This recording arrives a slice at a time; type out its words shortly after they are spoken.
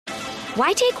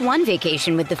Why take one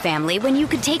vacation with the family when you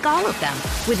could take all of them?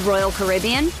 With Royal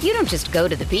Caribbean, you don't just go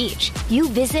to the beach. You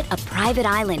visit a private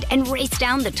island and race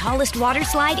down the tallest water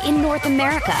slide in North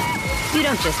America. You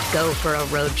don't just go for a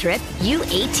road trip. You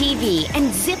ATV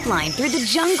and zip line through the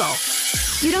jungle.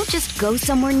 You don't just go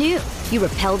somewhere new. You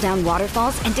rappel down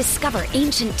waterfalls and discover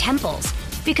ancient temples.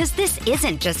 Because this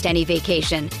isn't just any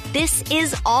vacation. This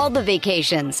is all the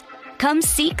vacations. Come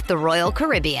seek the Royal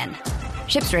Caribbean.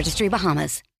 Ships Registry,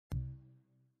 Bahamas.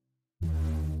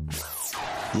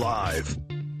 Live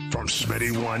from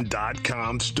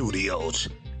SmittyOne.com studios,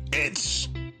 it's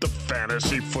the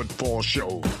Fantasy Football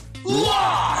Show.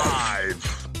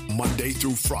 Live! Monday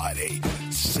through Friday,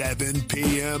 7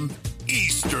 p.m.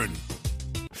 Eastern.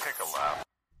 Take a lap.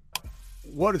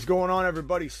 What is going on,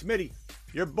 everybody? Smitty,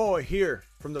 your boy here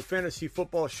from the Fantasy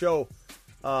Football Show,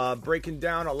 breaking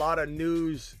down a lot of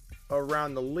news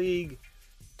around the league.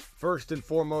 First and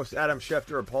foremost, Adam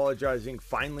Schefter apologizing.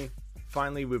 Finally,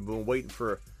 we've been waiting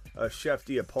for a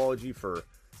Schefty apology for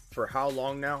how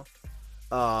long now?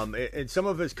 And some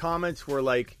of his comments were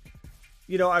like,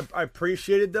 you know, I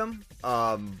appreciated them,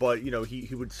 but, you know,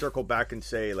 he would circle back and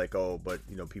say, like, oh, but,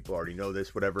 you know, people already know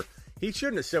this, whatever. He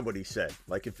shouldn't have said what he said.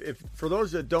 Like, if for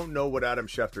those that don't know what Adam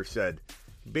Schefter said,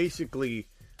 basically,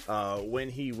 when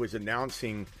he was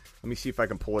announcing, let me see if I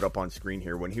can pull it up on screen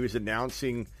here. When he was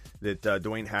announcing that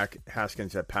Dwayne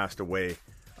Haskins had passed away,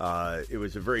 it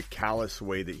was a very callous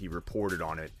way that he reported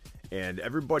on it. And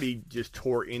everybody just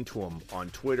tore into him on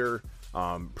Twitter,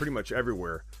 pretty much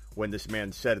everywhere, when this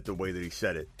man said it the way that he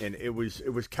said it. And it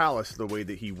was callous the way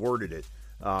that he worded it.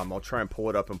 I'll try and pull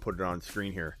it up and put it on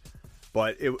screen here.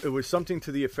 But it was something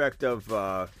to the effect of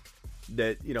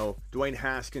that, you know, Dwayne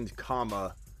Haskins,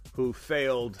 who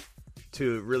failed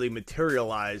to really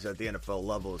materialize at the NFL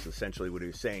level is essentially what he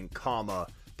was saying,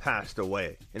 passed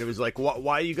away. And it was like,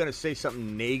 why are you going to say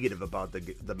something negative about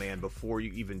the man before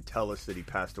you even tell us that he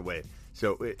passed away?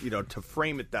 So, you know, to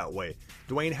frame it that way,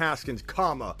 Dwayne Haskins,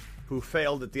 who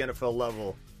failed at the NFL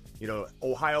level, you know,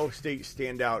 Ohio State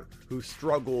standout who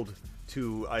struggled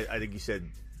to, I think he said,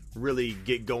 really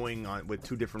get going on with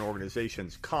two different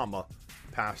organizations,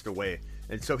 passed away.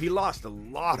 And so he lost a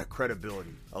lot of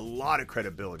credibility.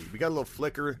 We got a little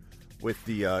flicker with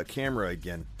the camera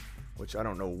again, which I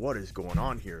don't know what is going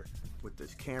on here with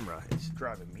this camera. It's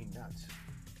driving me nuts.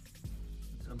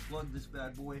 Let's unplug this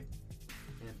bad boy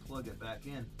and plug it back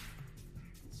in and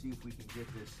see if we can get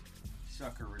this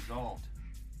sucker resolved.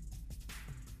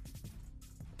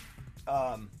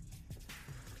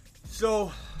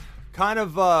 So kind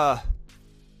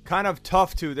of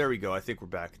tough to, there we go. I think we're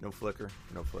back. No flicker.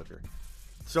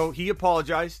 So he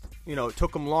apologized. You know, it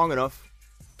took him long enough.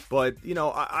 But, you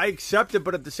know, I accept it,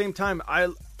 but at the same time,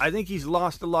 I think he's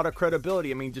lost a lot of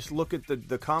credibility. I mean, just look at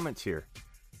the comments here.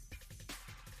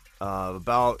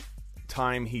 About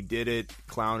time he did it,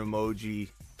 clown emoji.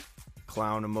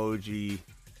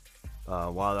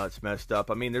 Wow, that's messed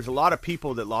up. I mean, there's a lot of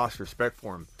people that lost respect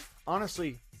for him.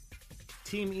 Honestly,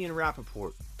 Team Ian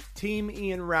Rappaport,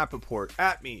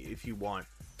 at me if you want.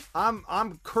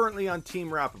 I'm currently on Team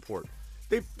Rappaport.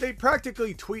 They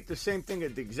practically tweet the same thing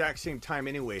at the exact same time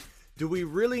anyway. Do we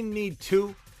really need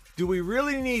two? Do we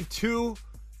really need two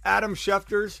Adam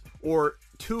Schefters or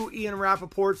two Ian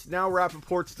Rappaports? Now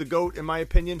Rappaport's the GOAT, in my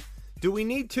opinion. Do we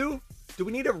need two? Do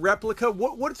we need a replica?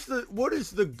 What is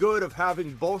the good of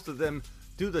having both of them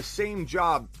do the same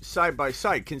job side by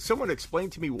side? Can someone explain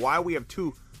to me why we have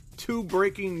two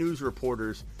breaking news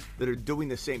reporters that are doing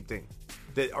the same thing,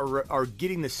 that are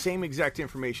getting the same exact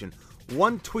information?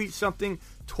 One tweets something,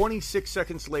 26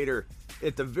 seconds later,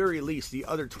 at the very least, the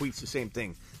other tweets the same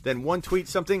thing. Then one tweets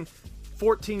something,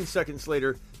 14 seconds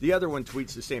later, the other one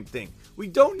tweets the same thing. We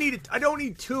don't need it. I don't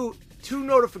need two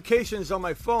notifications on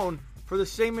my phone for the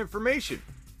same information.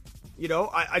 You know,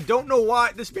 I don't know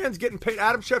why. This man's getting paid.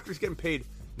 Adam Schefter's getting paid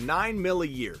 $9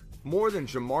 million a year, more than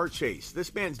Jamar Chase.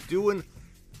 This man's doing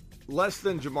less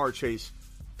than Jamar Chase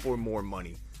for more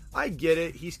money. I get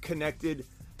it. He's connected.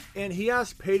 And he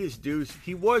has paid his dues.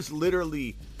 He was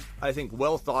literally, I think,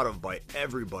 well thought of by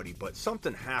everybody. But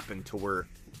something happened to where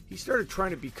he started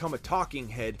trying to become a talking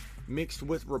head mixed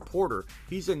with reporter.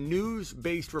 He's a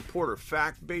news-based reporter,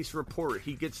 fact-based reporter.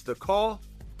 He gets the call.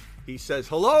 He says,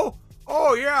 hello?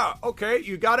 Oh, yeah. Okay,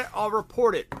 you got it. I'll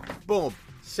report it. Boom.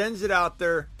 Sends it out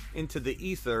there into the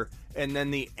ether. And then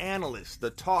the analysts, the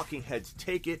talking heads,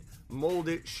 take it, mold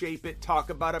it, shape it, talk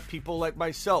about it. People like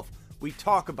myself, we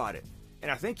talk about it. And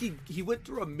I think he went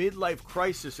through a midlife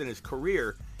crisis in his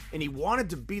career, and he wanted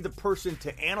to be the person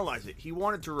to analyze it. He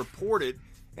wanted to report it,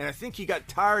 and I think he got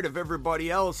tired of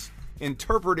everybody else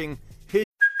interpreting his...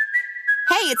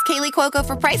 Hey, it's Kaylee Cuoco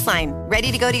for Priceline. Ready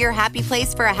to go to your happy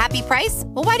place for a happy price?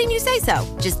 Well, why didn't you say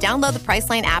so? Just download the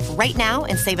Priceline app right now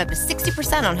and save up to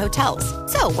 60% on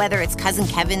hotels. So whether it's Cousin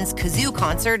Kevin's Kazoo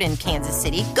Concert in Kansas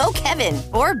City, go Kevin,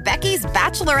 or Becky's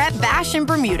Bachelorette Bash in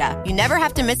Bermuda, you never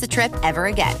have to miss a trip ever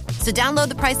again. So download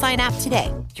the Priceline app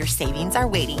today. Your savings are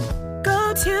waiting.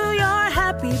 Go to your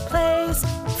happy place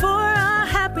for a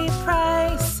happy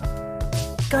price.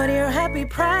 Go to your happy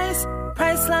price,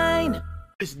 Priceline.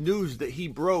 This news that he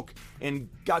broke and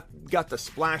got the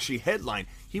splashy headline,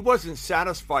 he wasn't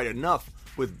satisfied enough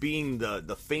with being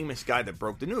the famous guy that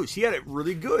broke the news. He had it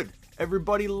really good.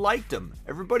 Everybody liked him.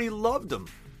 Everybody loved him.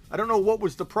 I don't know what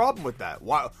was the problem with that.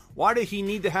 Why did he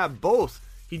need to have both?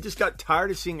 He just got tired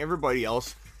of seeing everybody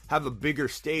else have a bigger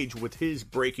stage with his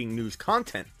breaking news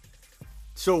content.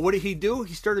 So what did he do?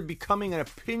 He started becoming an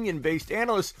opinion-based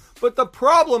analyst. But the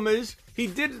problem is he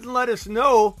didn't let us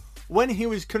know when he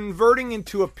was converting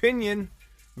into opinion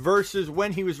versus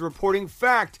when he was reporting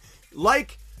fact.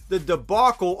 Like the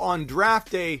debacle on draft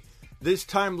day this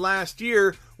time last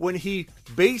year when he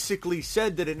basically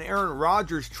said that an Aaron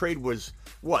Rodgers trade was,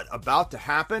 about to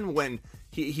happen, when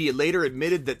he later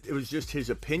admitted that it was just his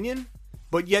opinion.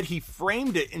 But yet he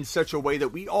framed it in such a way that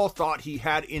we all thought he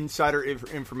had insider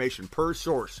information per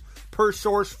source. Per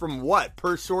source from what?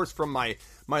 Per source from my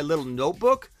little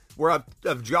notebook where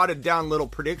I've jotted down little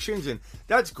predictions. And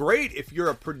that's great if you're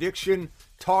a prediction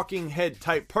talking head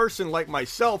type person like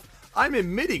myself. I'm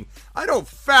admitting I don't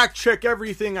fact check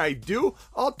everything I do.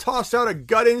 I'll toss out a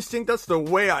gut instinct. That's the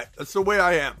way I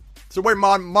am. It's the way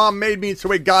mom made me. It's the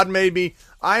way God made me.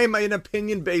 I am an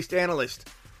opinion-based analyst.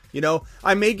 You know,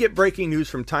 I may get breaking news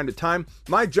from time to time.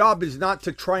 My job is not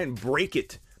to try and break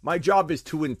it. My job is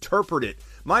to interpret it.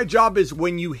 My job is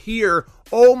when you hear,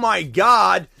 oh my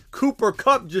God, Cooper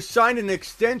Kupp just signed an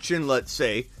extension, let's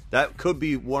say. That could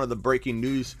be one of the breaking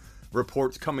news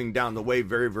reports coming down the way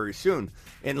very, very soon.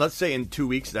 And let's say in 2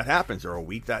 weeks that happens, or a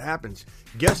week that happens.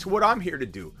 Guess what I'm here to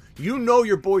do? You know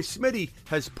your boy Smitty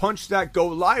has punched that go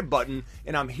live button,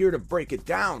 and I'm here to break it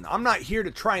down. I'm not here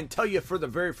to try and tell you for the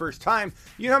very first time.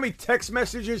 You know how many text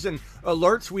messages and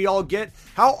alerts we all get?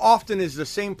 How often is the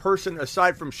same person,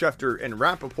 aside from Schefter and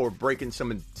Rappaport, breaking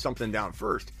something down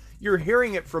first? You're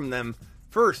hearing it from them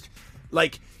first.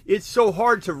 Like, it's so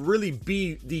hard to really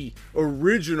be the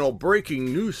original breaking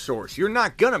news source. You're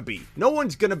not going to be. No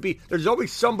one's going to be. There's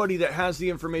always somebody that has the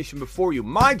information before you.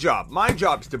 My job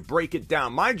is to break it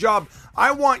down. My job,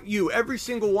 I want you, every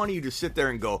single one of you, to sit there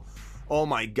and go, oh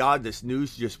my God, this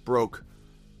news just broke.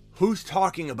 Who's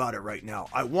talking about it right now?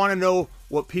 I want to know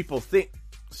what people think.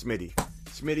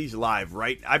 Smitty's live,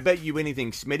 right? I bet you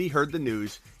anything. Smitty heard the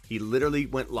news. He literally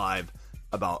went live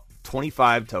about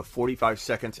 25 to 45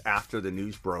 seconds after the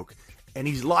news broke, and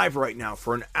he's live right now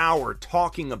for an hour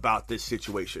talking about this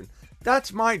situation.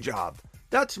 That's my job.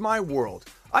 That's my world.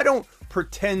 I don't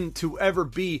pretend to ever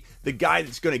be the guy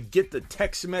that's going to get the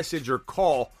text message or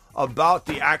call about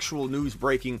the actual news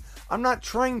breaking. I'm not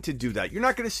trying to do that. You're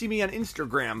not going to see me on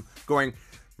Instagram going,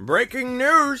 breaking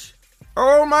news.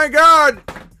 Oh my God.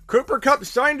 Cooper Kupp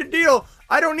signed a deal.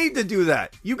 I don't need to do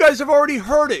that. You guys have already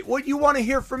heard it. What you want to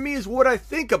hear from me is what I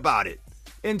think about it.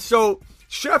 And so,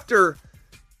 Schefter,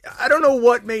 I don't know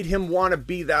what made him want to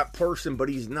be that person, but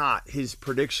he's not. His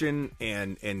prediction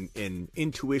and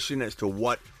intuition as to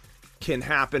what can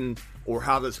happen or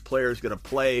how this player is going to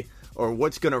play or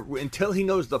what's going to, until he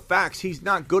knows the facts, he's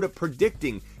not good at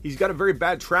predicting. He's got a very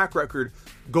bad track record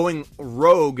going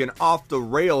rogue and off the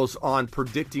rails on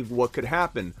predicting what could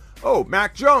happen. Oh,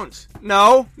 Mac Jones.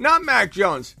 No, not Mac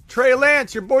Jones. Trey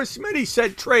Lance. Your boy Smitty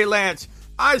said Trey Lance.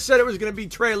 I said it was going to be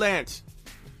Trey Lance.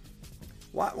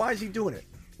 Why is he doing it?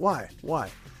 Why?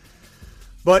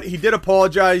 But he did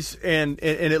apologize, and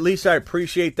at least I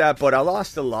appreciate that. But he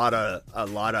lost a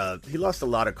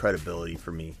lot of credibility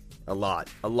for me. A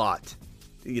lot.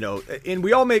 You know, and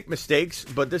we all make mistakes,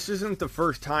 but this isn't the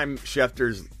first time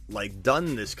Schefter's like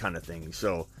done this kind of thing.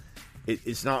 So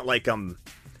it's not like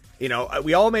you know,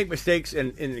 we all make mistakes,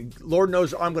 and Lord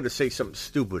knows I'm going to say something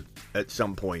stupid at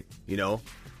some point, you know.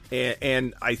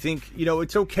 And I think, you know,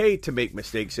 it's okay to make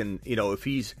mistakes. And, you know, if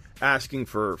he's asking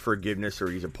for forgiveness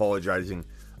or he's apologizing,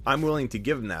 I'm willing to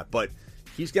give him that. But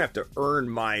he's going to have to earn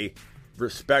my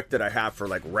respect that I have for,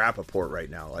 like, Rappaport right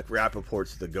now. Like,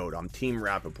 Rappaport's the GOAT. I'm Team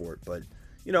Rappaport. But,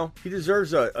 you know, he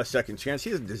deserves a second chance.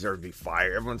 He doesn't deserve to be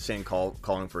fired. Everyone's saying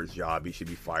calling for his job. He should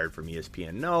be fired from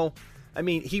ESPN. No. I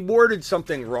mean, he worded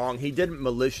something wrong. He didn't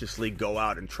maliciously go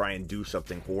out and try and do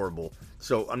something horrible.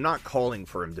 So I'm not calling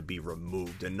for him to be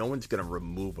removed, and no one's going to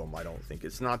remove him. I don't think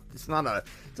it's not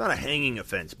a hanging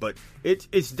offense, but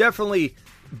it's definitely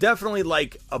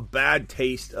like a bad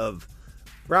taste of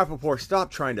Rappaport,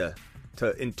 stop trying to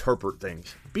interpret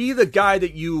things. Be the guy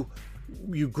that you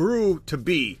grew to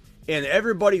be, and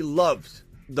everybody loves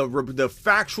the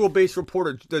factual-based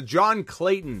reporter, the John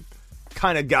Clayton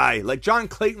kind of guy. Like, John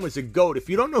Clayton was a GOAT. If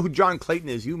you don't know who John Clayton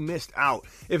is, you missed out.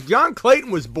 If John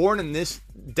Clayton was born in this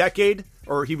decade,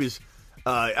 or he was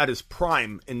at his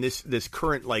prime in this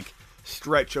current, like,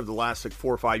 stretch of the last, like,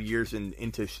 4 or 5 years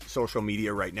into social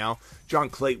media right now, John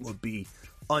Clayton would be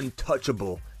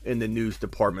untouchable in the news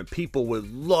department. People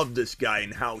would love this guy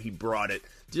and how he brought it.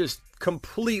 Just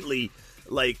completely,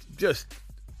 like, just...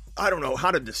 I don't know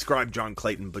how to describe John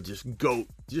Clayton, but just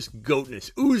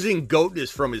goatness, oozing goatness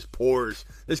from his pores.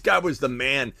 This guy was the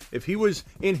man. If he was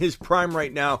in his prime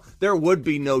right now, there would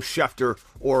be no Schefter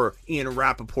or Ian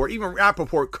Rappaport. Even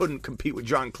Rappaport couldn't compete with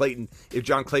John Clayton if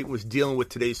John Clayton was dealing with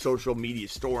today's social media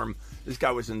storm. This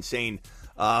guy was insane.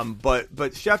 But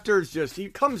Schefter's just, he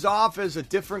comes off as a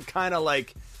different kind of,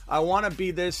 like, I want to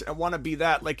be this, I want to be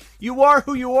that. Like, you are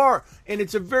who you are, and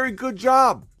it's a very good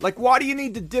job. Like, why do you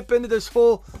need to dip into this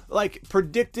whole, like,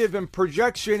 predictive and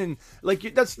projection? And,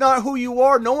 like, that's not who you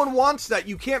are. No one wants that.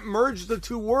 You can't merge the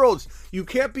two worlds. You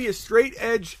can't be a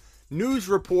straight-edge news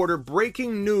reporter,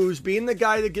 breaking news, being the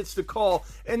guy that gets the call,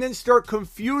 and then start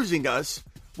confusing us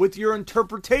with your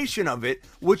interpretation of it,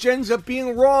 which ends up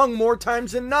being wrong more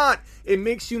times than not. It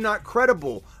makes you not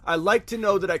credible. I like to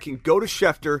know that I can go to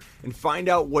Schefter and find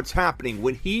out what's happening.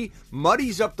 When he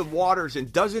muddies up the waters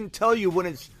and doesn't tell you when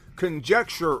it's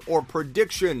conjecture or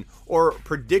prediction or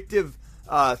predictive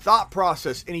thought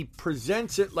process, and he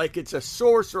presents it like it's a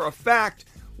source or a fact,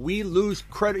 we lose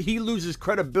credit. He loses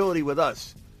credibility with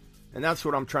us. And that's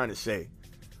what I'm trying to say.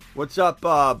 What's up,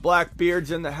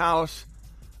 Blackbeard's in the house?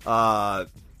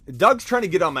 Doug's trying to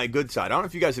get on my good side. I don't know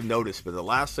if you guys have noticed, but the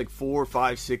last, like, 4,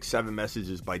 5, 6, 7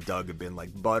 messages by Doug have been, like,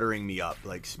 buttering me up.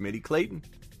 Like, Smitty Clayton.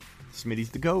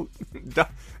 Smitty's the GOAT.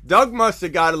 Doug must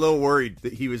have got a little worried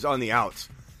that he was on the outs.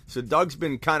 So Doug's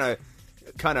been kind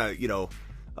of, you know,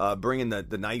 bringing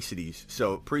the niceties.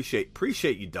 So appreciate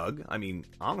you, Doug. I mean,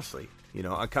 honestly, you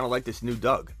know, I kind of like this new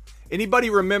Doug. Anybody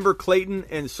remember Clayton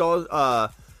and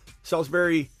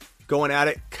Salisbury going at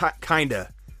it?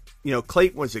 Kinda. You know,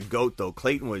 Clayton was a GOAT, though.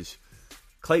 Clayton, I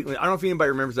don't know if anybody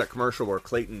remembers that commercial where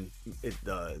Clayton,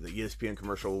 the ESPN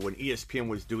commercial, when ESPN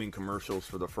was doing commercials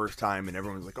for the first time, and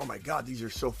everyone was like, oh my God, these are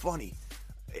so funny.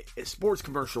 It's sports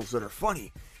commercials that are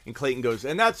funny. And Clayton goes,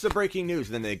 and that's the breaking news.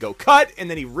 And then they go, cut, and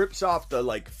then he rips off the,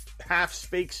 like, half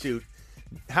fake suit,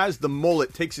 has the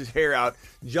mullet, takes his hair out,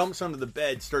 jumps under the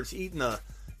bed, starts eating the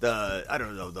I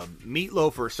don't know, the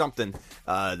meatloaf or something,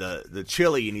 the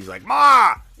chili, and he's like,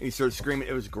 Ma! And he starts screaming.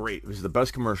 It was great. It was the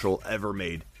best commercial ever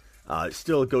made. It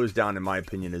still goes down, in my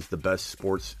opinion, as the best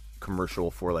sports commercial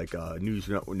for, like, a news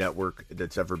network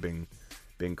that's ever been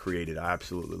created. I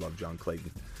absolutely love John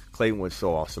Clayton. Clayton was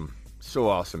so awesome. So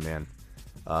awesome, man.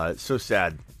 It's so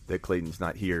sad that Clayton's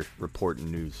not here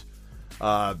reporting news.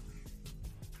 Where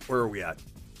are we at?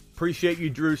 Appreciate you,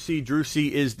 Drew C. Drew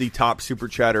C. is the top super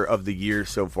chatter of the year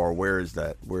so far. Where is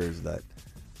that?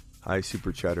 High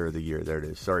super chatter of the year. There it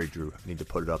is. Sorry, Drew. I need to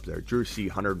put it up there. Drew C.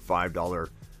 $105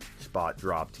 spot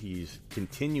dropped. He's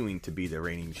continuing to be the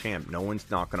reigning champ. No one's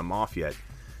knocking him off yet.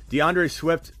 DeAndre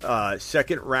Swift,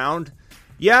 second round.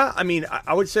 Yeah, I mean,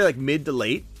 I would say like mid to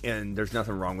late, and there's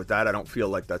nothing wrong with that. I don't feel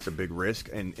like that's a big risk.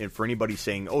 And for anybody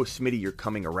saying, oh, Smitty, you're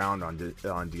coming around on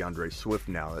DeAndre Swift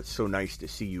now. That's so nice to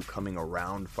see you coming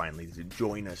around finally to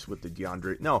join us with the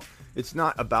DeAndre. No, it's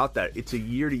not about that. It's a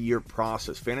year-to-year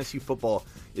process. Fantasy football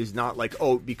is not like,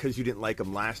 oh, because you didn't like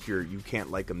him last year, you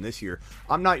can't like him this year.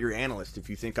 I'm not your analyst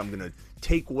if you think I'm going to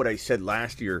take what I said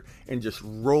last year and just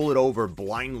roll it over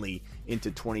blindly into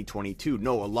 2022.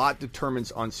 No, a lot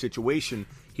determines on situation.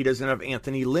 He doesn't have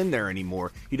Anthony Lynn there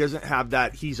anymore. He doesn't have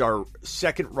that. He's our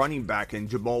second running back, and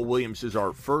Jamal Williams is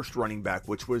our first running back,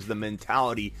 which was the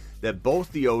mentality that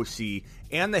both the OC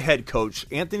and the head coach,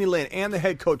 Anthony Lynn and the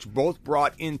head coach, both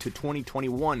brought into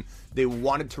 2021. They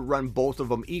wanted to run both of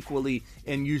them equally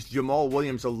and use Jamal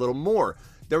Williams a little more.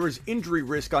 There was injury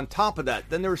risk on top of that.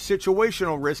 Then there was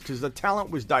situational risk because the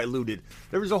talent was diluted.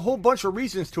 There was a whole bunch of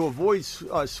reasons to avoid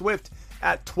Swift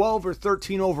at 12 or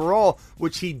 13 overall,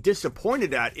 which he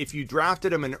disappointed at if you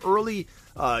drafted him in early,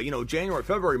 January,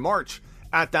 February, March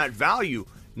at that value.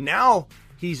 Now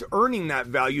he's earning that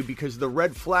value because the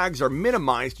red flags are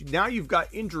minimized. Now you've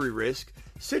got injury risk.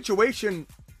 Situation,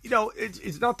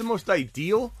 it's not the most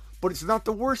ideal, but it's not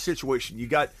the worst situation. You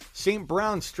got St.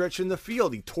 Brown stretching the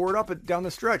field. He tore it up down the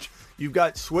stretch. You've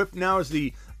got Swift now as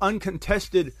the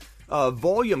uncontested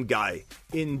volume guy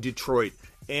in Detroit.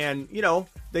 And,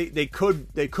 they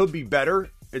could be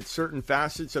better. certain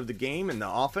facets of the game and the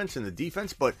offense and the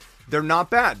defense, but they're not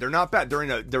bad. They're not bad. They're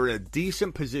in a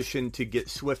decent position to get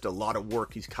Swift a lot of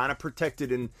work. He's kind of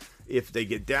protected, and if they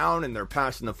get down and they're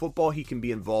passing the football, he can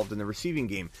be involved in the receiving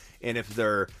game. And if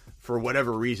they're, for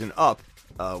whatever reason, up,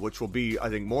 which will be, I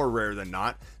think, more rare than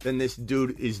not, then this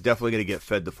dude is definitely going to get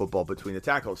fed the football between the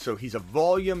tackles. So he's a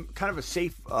volume, kind of a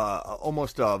safe,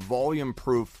 almost a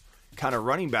volume-proof kind of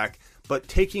running back, but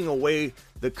taking away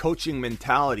the coaching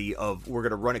mentality of we're going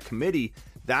to run a committee,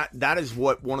 that is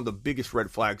what one of the biggest red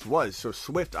flags was. So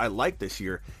Swift, I like this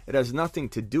year. It has nothing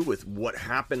to do with what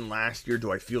happened last year.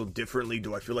 Do I feel differently?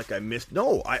 Do I feel like I missed?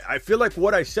 No, I feel like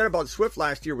what I said about Swift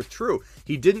last year was true.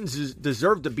 He didn't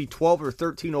deserve to be 12 or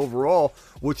 13 overall,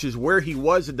 which is where he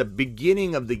was at the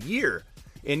beginning of the year.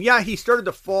 And yeah, he started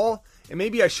to fall. And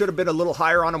maybe I should have been a little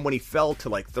higher on him when he fell to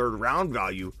like third round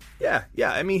value. Yeah.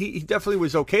 I mean, he definitely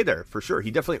was okay there for sure.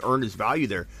 He definitely earned his value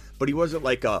there. But he wasn't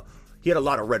like he had a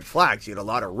lot of red flags. He had a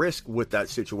lot of risk with that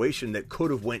situation that could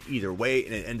have went either way.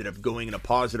 And it ended up going in a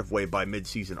positive way by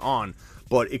midseason on.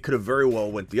 But it could have very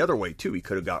well went the other way too. He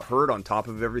could have got hurt on top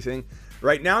of everything.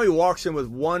 Right now he walks in with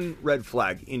one red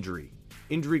flag: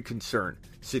 injury concern.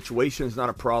 Situation is not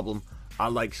a problem. I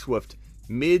like Swift.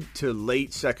 Mid to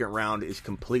late second round is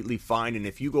completely fine. And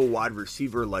if you go wide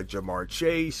receiver like Jamar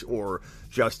Chase or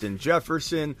Justin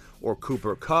Jefferson or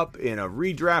Cooper Kupp in a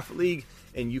redraft league,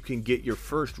 and you can get your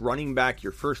first running back,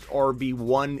 your first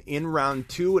RB1 in round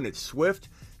 2, and it's Swift,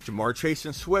 Jamar Chase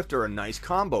and Swift are a nice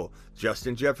combo.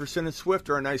 Justin Jefferson and Swift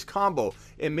are a nice combo.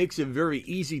 It makes it very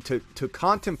easy to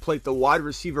contemplate the wide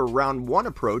receiver round 1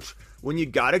 approach when you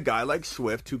got a guy like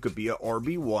Swift who could be a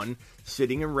RB1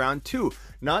 sitting in round 2.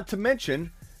 Not to mention,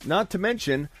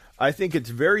 I think it's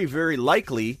very, very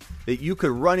likely that you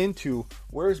could run into,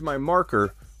 where's my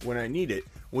marker when I need it?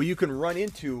 Well, you can run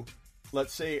into,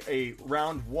 let's say, a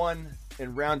round 1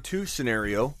 and round 2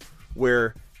 scenario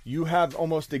where you have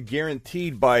almost a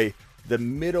guaranteed by the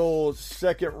middle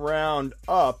second round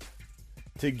up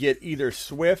to get either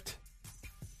Swift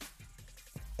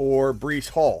or Breece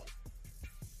Hall.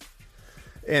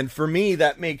 And for me,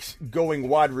 that makes going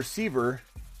wide receiver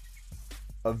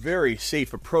a very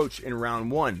safe approach in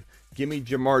round 1. Give me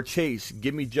Jamar Chase.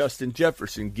 Give me Justin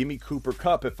Jefferson. Give me Cooper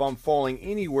Kupp. If I'm falling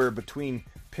anywhere between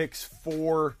picks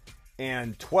 4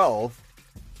 and 12,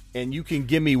 and you can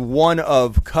give me one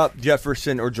of Kupp,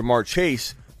 Jefferson, or Jamar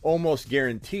Chase, almost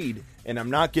guaranteed, and I'm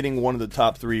not getting one of the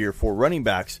top 3 or 4 running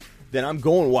backs, then I'm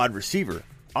going wide receiver.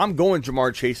 I'm going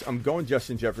Jamar Chase, I'm going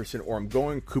Justin Jefferson, or I'm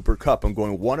going Cooper Kupp. I'm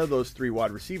going one of those 3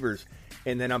 wide receivers,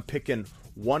 and then I'm picking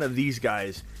one of these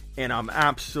guys, and I'm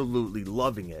absolutely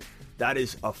loving it. That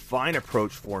is a fine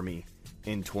approach for me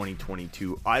in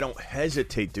 2022. I don't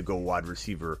hesitate to go wide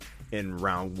receiver in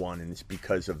round 1, and it's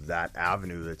because of that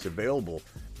avenue that's available.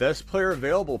 Best player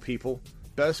available, people.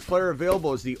 Best player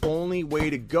available is the only way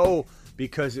to go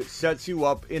because it sets you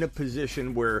up in a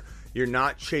position where you're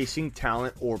not chasing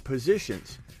talent or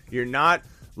positions. You're not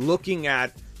looking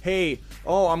at, hey,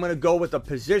 I'm going to go with a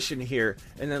position here,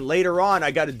 and then later on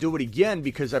I got to do it again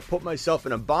because I put myself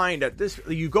in a bind at this.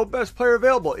 You go best player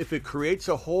available. If it creates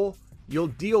a hole, you'll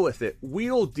deal with it.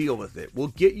 We'll deal with it. We'll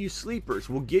get you sleepers.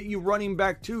 We'll get you running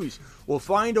back 2s. We'll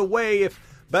find a way. If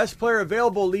best player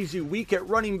available leaves you weak at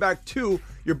running back 2,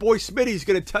 your boy Smitty's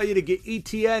going to tell you to get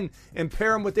ETN and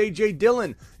pair him with A.J.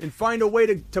 Dillon and find a way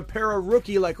to pair a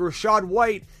rookie like Rashad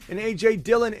White and A.J.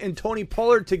 Dillon and Tony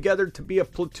Pollard together to be a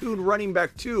platoon running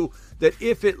back 2 that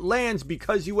if it lands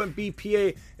because you went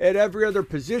BPA at every other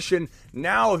position,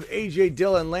 now if A.J.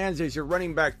 Dillon lands as your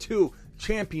running back 2,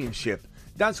 championship.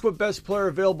 That's what best player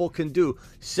available can do.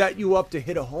 Set you up to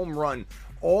hit a home run.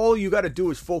 All you got to do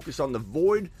is focus on the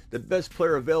void that best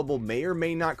player available may or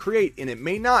may not create. And it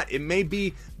may not. It may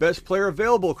be best player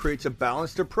available creates a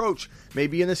balanced approach.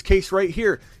 Maybe in this case right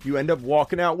here, you end up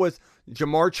walking out with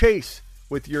Jamar Chase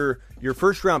with your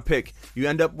first round pick. You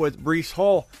end up with Breece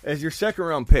Hall as your second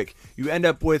round pick. You end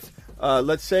up with,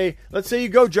 let's say you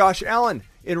go Josh Allen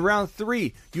in round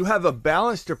 3. You have a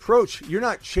balanced approach. You're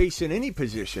not chasing any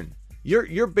position.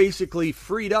 You're basically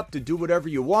freed up to do whatever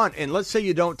you want. And let's say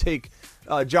you don't take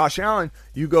Josh Allen,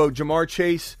 you go Jamar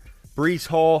Chase, Breece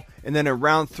Hall, and then in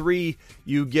round 3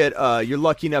 you get you're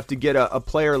lucky enough to get a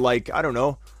player like, I don't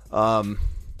know,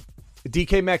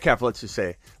 DK Metcalf, let's just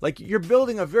say. Like, you're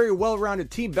building a very well-rounded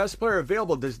team. Best player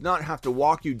available does not have to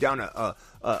walk you down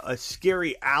a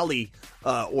scary alley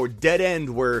or dead end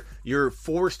where you're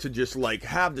forced to just like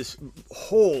have this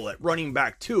hole at running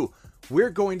back 2.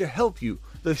 We're going to help you.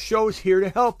 The show's here to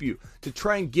help you, to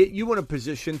try and get you in a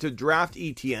position to draft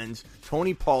ETNs,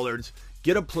 Tony Pollards,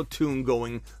 Get a platoon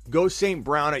going. Go St.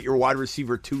 Brown at your wide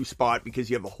receiver 2 spot because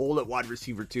you have a hole at wide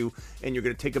receiver 2 and you're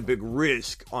going to take a big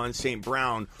risk on St.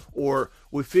 Brown. Or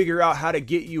we figure out how to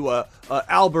get you a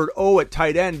Albert O at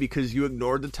tight end because you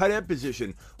ignored the tight end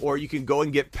position. Or you can go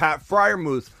and get Pat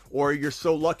Freiermuth. Or you're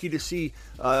so lucky to see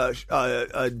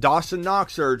Dawson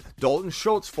Knox or Dalton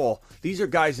Schultz fall. These are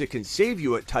guys that can save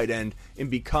you at tight end and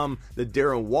become the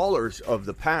Darren Wallers of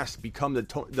the past, become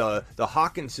the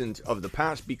Hawkinsons of the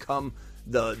past, become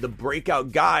the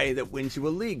breakout guy that wins you a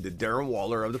league, the Darren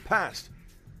Waller of the past.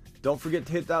 Don't forget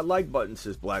to hit that like button,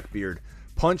 says Blackbeard.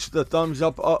 Punch the thumbs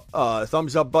up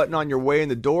button on your way in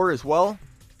the door as well.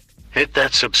 Hit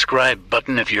that subscribe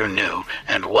button if you're new,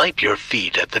 and wipe your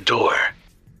feet at the door.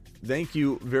 Thank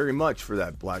you very much for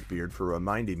that, Blackbeard, for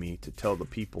reminding me to tell the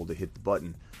people to hit the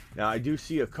button. Now, I do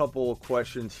see a couple of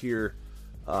questions here.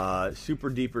 Super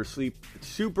deep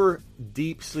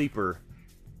sleeper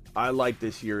I like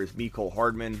this year is Mecole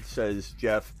Hardman, says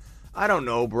Jeff. I don't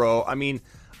know, bro. I mean,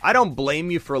 I don't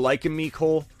blame you for liking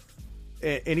Mecole,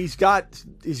 and he's got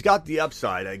the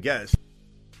upside, I guess.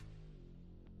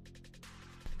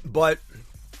 But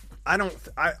I'm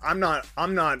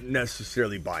not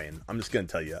necessarily buying. I'm just going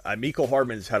to tell you. Mecole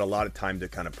Hardman's had a lot of time to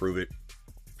kind of prove it.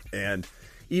 And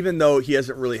even though he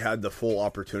hasn't really had the full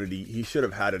opportunity, he should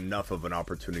have had enough of an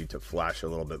opportunity to flash a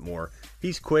little bit more.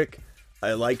 He's quick.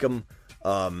 I like him.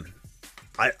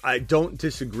 I don't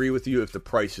disagree with you if the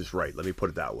price is right. Let me put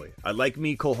it that way. I like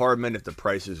Mecole Hardman if the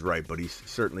price is right, but he's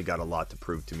certainly got a lot to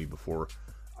prove to me before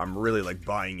I'm really like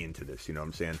buying into this. You know what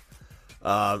I'm saying?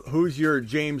 Who's your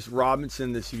James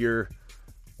Robinson this year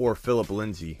or Philip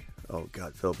Lindsay? Oh,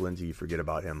 God, Philip Lindsay, you forget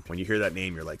about him. When you hear that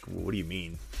name, you're like, what do you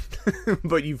mean?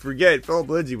 But you forget Philip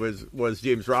Lindsay was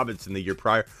James Robinson the year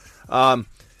prior. My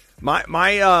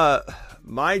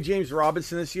James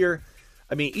Robinson this year,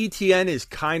 I mean, ETN is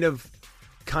kind of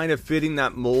fitting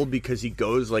that mold because he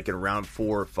goes like in round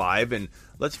 4 or 5. And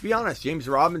let's be honest, James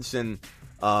Robinson,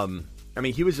 I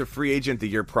mean, he was a free agent the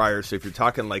year prior. So if you're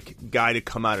talking like guy to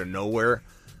come out of nowhere,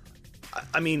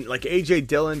 I mean, like A.J.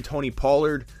 Dillon, Tony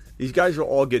Pollard, these guys will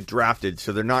all get drafted.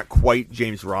 So they're not quite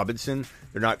James Robinson.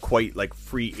 They're not quite like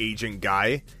free agent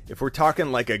guy. If we're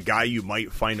talking like a guy you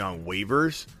might find on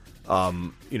waivers,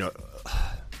 you know,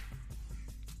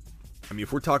 I mean,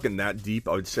 if we're talking that deep,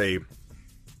 I would say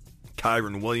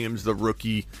Kyron Williams, the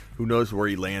rookie, who knows where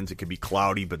he lands. It could be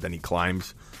cloudy, but then he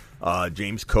climbs.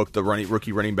 James Cook, the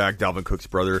rookie running back, Dalvin Cook's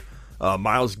brother.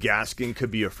 Myles Gaskin could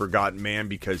be a forgotten man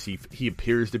because he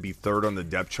appears to be third on the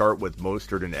depth chart with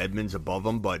Mostert and Edmonds above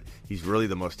him, but he's really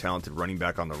the most talented running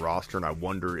back on the roster, and I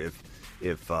wonder if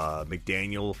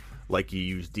McDaniel, like he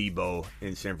used Debo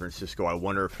in San Francisco, I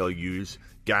wonder if he'll use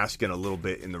Gaskin a little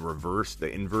bit in the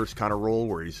inverse kind of role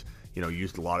where he's, you know,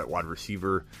 used a lot at wide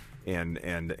receiver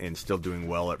and still doing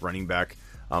well at running back.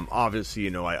 Obviously,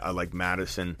 you know, I like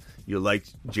Madison. You like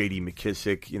J.D.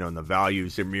 McKissick, you know, and the value.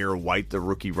 Zamir White, the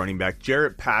rookie running back.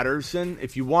 Jarrett Patterson,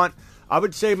 if you want, I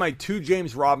would say my 2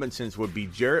 James Robinsons would be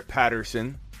Jarrett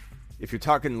Patterson. If you're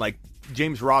talking like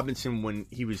James Robinson when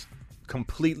he was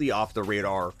completely off the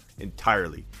radar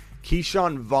entirely.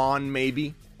 Keyshawn Vaughn,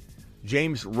 maybe.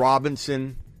 James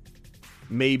Robinson,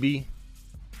 maybe.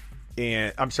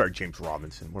 And I'm sorry, James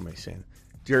Robinson. What am I saying?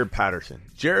 Jarrett Patterson,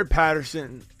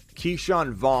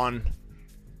 Keyshawn Vaughn,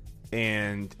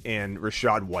 and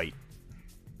Rashad White.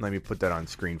 Let me put that on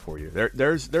screen for you.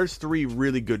 There's 3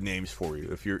 really good names for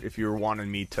you if you're wanting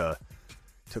me to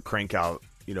crank out,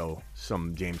 you know,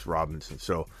 some James Robinson.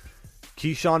 So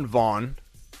Keyshawn Vaughn.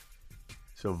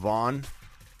 So Vaughn,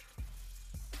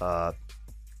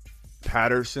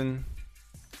 Patterson,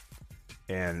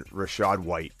 and Rashad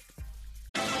White.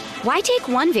 Why take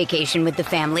one vacation with the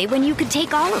family when you could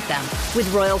take all of them?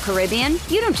 With Royal Caribbean,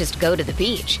 you don't just go to the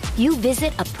beach. You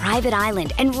visit a private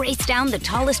island and race down the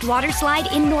tallest water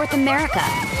slide in North America.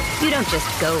 You don't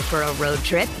just go for a road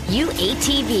trip. You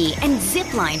ATV and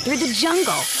zip line through the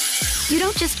jungle. You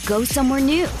don't just go somewhere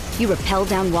new. You rappel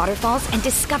down waterfalls and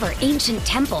discover ancient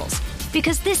temples.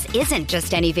 Because this isn't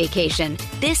just any vacation.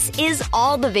 This is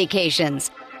all the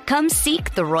vacations. Come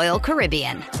seek the Royal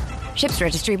Caribbean. Ships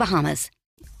Registry, Bahamas.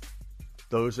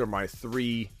 Those are my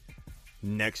 3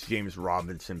 next James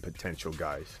Robinson potential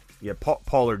guys. Yeah,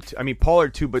 Pollard. I mean,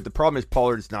 Pollard too, but the problem is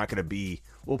Pollard's not going to be.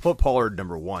 We'll put Pollard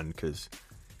number 1 because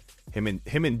him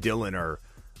and Dillon are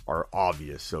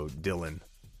obvious. So Dillon,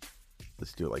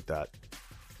 let's do it like that.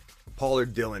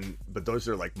 Pollard, Dillon, but those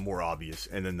are like more obvious.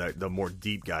 And then the more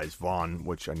deep guys, Vaughn,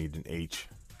 which I need an H.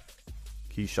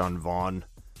 Keyshawn Vaughn,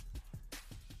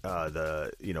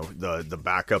 the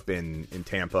backup in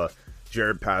Tampa.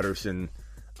 Jared Patterson,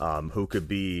 who could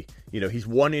be, you know, he's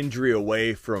one injury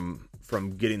away from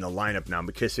from getting the lineup now.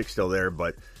 McKissick's still there,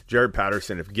 but Jared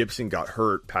Patterson, if Gibson got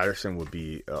hurt, Patterson would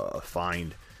be a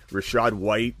find. Rashad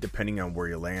White, depending on where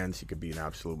he lands, he could be an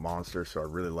absolute monster, so I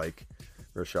really like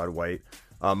Rashad White.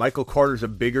 Michael Carter's a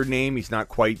bigger name. He's not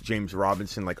quite James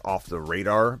Robinson, like off the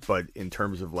radar, but in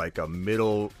terms of like a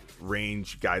middle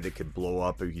range guy that could blow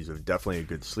up, he's definitely a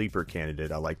good sleeper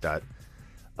candidate. I like that.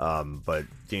 But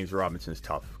James Robinson's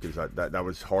tough because that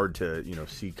was hard to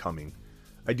see coming.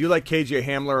 I do like KJ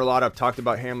Hamler a lot. I've talked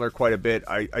about Hamler quite a bit.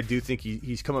 I do think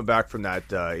he's coming back from that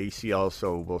ACL,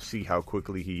 so we'll see how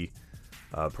quickly he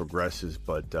progresses.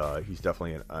 But he's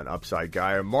definitely an upside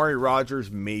guy. Amari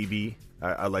Rodgers, maybe.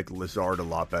 I like Lazard a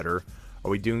lot better. Are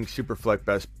we doing Superflex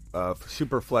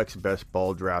best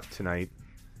ball draft tonight?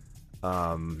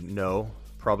 No,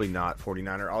 probably not.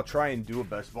 49er. I'll try and do a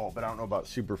best ball, but I don't know about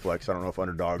Superflex. I don't know if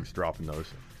Underdog's dropping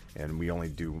those, and we only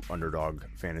do Underdog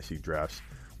fantasy drafts.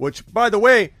 Which, by the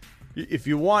way, if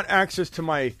you want access to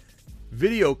my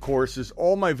video courses,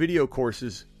 all my video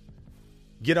courses,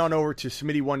 get on over to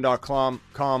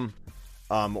smitty1.com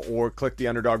or click the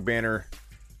Underdog banner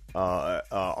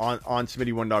on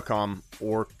smitty1.com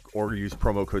or use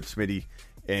promo code Smitty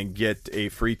and get a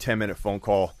free 10-minute phone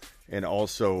call. And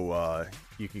also,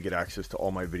 you can get access to all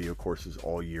my video courses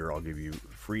all year. I'll give you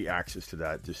free access to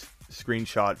that. Just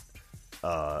screenshot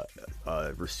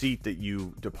receipt that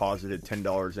you deposited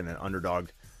 $10 in an Underdog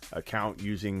account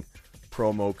using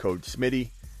promo code Smitty,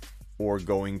 or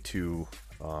going to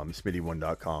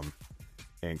smitty1.com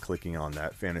and clicking on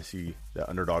that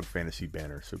Underdog fantasy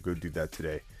banner. So go do that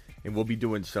today, and we'll be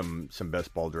doing some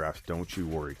best ball drafts. Don't you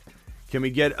worry. Can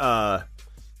we get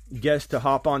guest to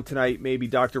hop on tonight? Maybe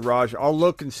Dr. Raj. I'll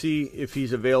look and see if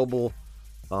he's available.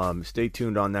 Stay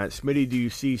tuned on that. Smitty, do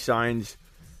you see signs?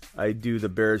 I do. The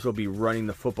Bears will be running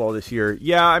the football this year.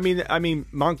 Yeah, I mean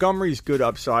Montgomery's good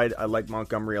upside. I like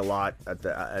Montgomery a lot at the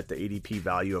ADP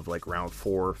value of like round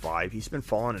 4 or 5. He's been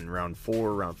falling in round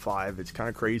 4, round 5. It's kind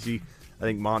of crazy. I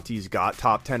think Monty's got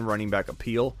top 10 running back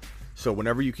appeal. So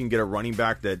whenever you can get a running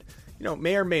back that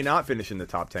may or may not finish in the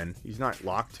top 10, he's not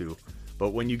locked to.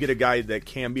 But when you get a guy that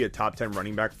can be a top 10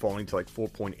 running back falling to like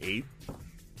 4.8.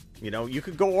 You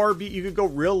could go you could go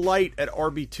real light at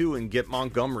RB2 and get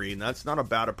Montgomery, and that's not a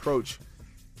bad approach.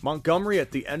 Montgomery at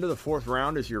the end of the 4th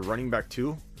round is your running back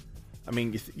 2. I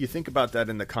mean, you think about that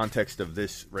in the context of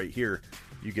this right here.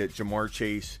 You get Jamar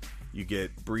Chase, you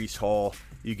get Breece Hall,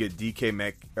 you get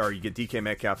DK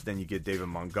Metcalf, then you get David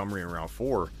Montgomery in round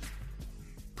 4.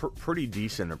 Pretty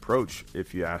decent approach,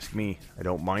 if you ask me. I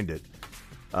don't mind it.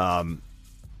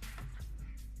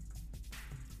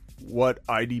 What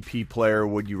IDP player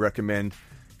would you recommend?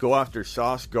 Go after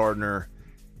Sauce Gardner.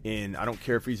 I don't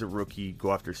care if he's a rookie.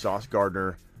 Go after Sauce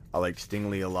Gardner. I like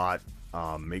Stingley a lot.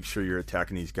 Make sure you're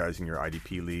attacking these guys in your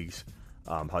IDP leagues.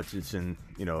 Hutchinson,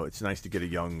 it's nice to get a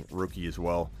young rookie as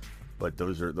well. But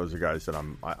those are guys that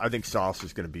I think Sauce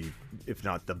is going to be, if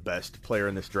not the best player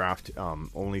in this draft,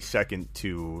 only second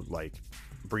to like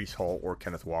Breece Hall or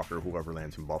Kenneth Walker, whoever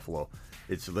lands in Buffalo.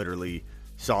 It's literally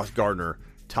Sauce Gardner,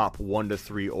 top 1 to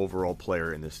 3 overall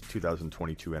player in this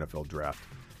 2022 NFL draft.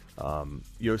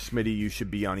 Yo, Smitty, you should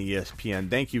be on ESPN.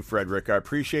 Thank you, Frederick. I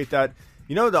appreciate that.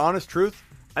 The honest truth,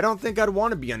 I don't think I'd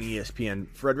want to be on ESPN,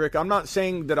 Frederick. I'm not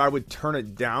saying that I would turn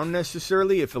it down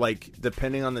necessarily if,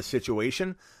 depending on the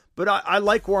situation, but I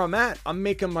like where I'm at. I'm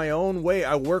making my own way.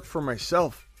 I work for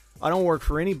myself. I don't work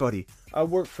for anybody. I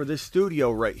work for this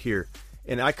studio right here,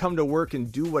 and I come to work and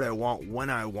do what I want when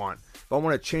I want. If I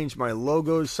want to change my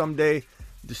logos someday,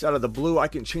 just out of the blue, I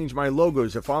can change my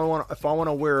logos. If I want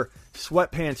to wear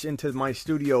sweatpants into my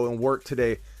studio and work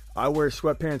today, I wear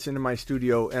sweatpants into my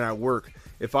studio and I work.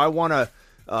 If I want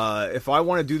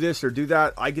to do this or do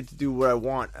that, I get to do what I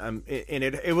want. And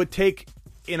it would take,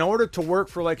 in order to work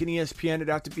for like an ESPN, it'd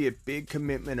have to be a big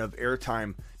commitment of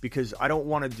airtime, because I don't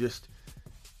want to just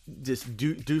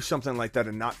do something like that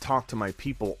and not talk to my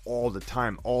people all the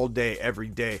time, all day, every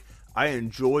day. I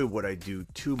enjoy what I do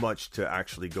too much to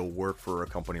actually go work for a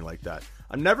company like that.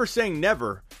 I'm never saying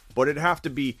never, but it'd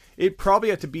probably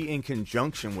have to be in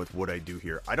conjunction with what I do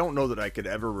here. I don't know that I could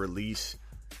ever release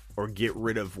or get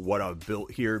rid of what I've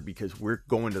built here, because we're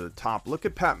going to the top. Look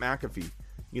at Pat McAfee.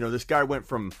 This guy went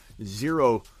from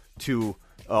 0 to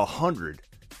 100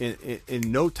 in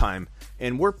no time,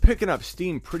 and we're picking up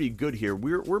steam pretty good here.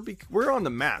 We're on the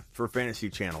map for fantasy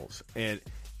channels, and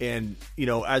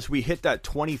as we hit that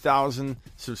 20,000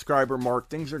 subscriber mark,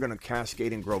 things are going to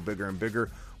cascade and grow bigger and bigger.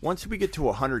 Once we get to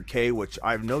 100K, which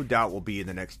I have no doubt will be in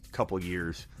the next couple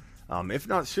years, if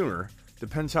not sooner,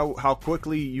 depends how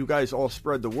quickly you guys all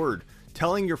spread the word.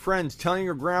 Telling your friends, telling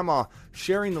your grandma,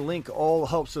 sharing the link all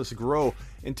helps us grow.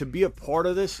 And to be a part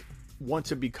of this,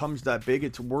 once it becomes that big,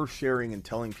 it's worth sharing and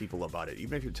telling people about it.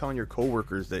 Even if you're telling your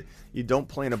coworkers that you don't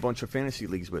play in a bunch of fantasy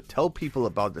leagues with, tell people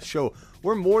about the show.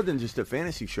 We're more than just a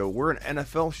fantasy show. We're an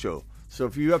NFL show. So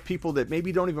if you have people that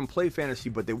maybe don't even play fantasy,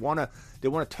 but they want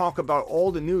to talk about all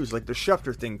the news, like the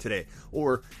Schefter thing today,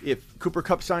 or if Cooper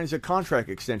Kupp signs a contract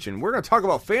extension, we're going to talk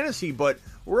about fantasy, but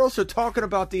we're also talking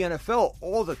about the NFL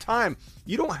all the time.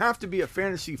 You don't have to be a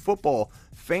fantasy football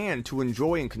fan to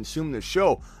enjoy and consume this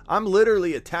show. I'm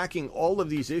literally attacking all of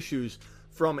these issues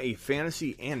from a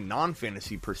fantasy and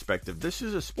non-fantasy perspective. This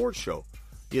is a sports show.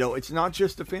 You know, it's not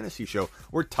just a fantasy show.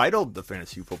 We're titled The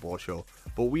Fantasy Football Show,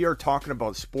 but we are talking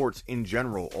about sports in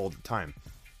general all the time.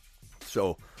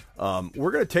 So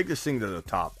we're going to take this thing to the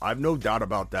top. I have no doubt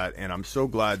about that, and I'm so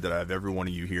glad that I have every one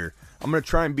of you here. I'm going to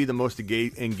try and be the most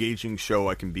engaging show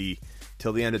I can be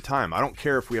till the end of time. I don't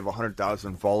care if we have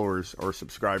 100,000 followers or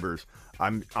subscribers.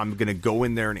 I'm going to go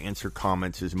in there and answer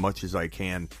comments as much as I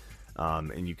can,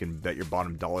 and you can bet your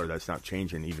bottom dollar that's not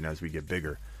changing even as we get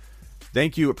bigger.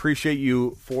 Thank you. Appreciate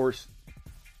you, Force.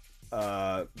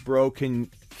 Bro,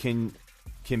 can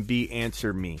be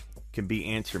answer me.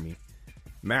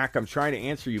 Mac, I'm trying to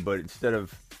answer you, but instead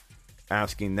of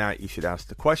asking that, you should ask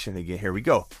the question again. Here we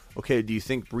go. Okay, do you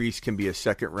think Brees can be a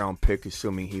second-round pick,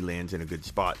 assuming he lands in a good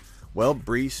spot? Well,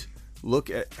 Mac, look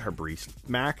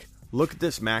at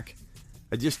this, Mac.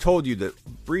 I just told you that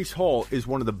Brees Hall is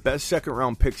one of the best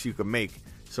second-round picks you can make,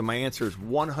 so my answer is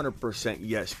 100%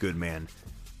 yes, good man.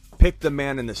 Pick the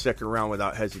man in the second round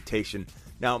without hesitation.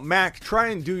 Now, Mac, try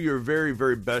and do your very,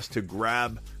 very best to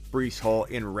grab Brees Hall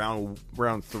in round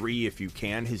 3 if you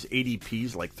can. His ADP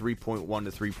is like 3.1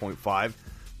 to 3.5.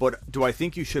 But do I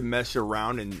think you should mess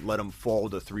around and let him fall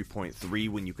to 3.3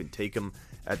 when you can take him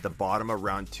at the bottom of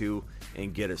round 2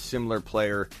 and get a similar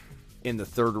player in the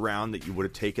third round that you would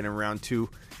have taken in round 2?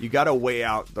 You got to weigh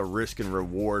out the risk and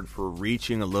reward for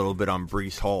reaching a little bit on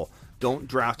Brees Hall. Don't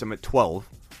draft him at 12.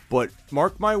 But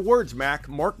mark my words, Mac,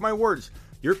 mark my words.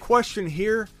 Your question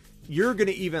here, you're going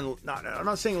to even, I'm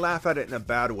not saying laugh at it in a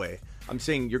bad way. I'm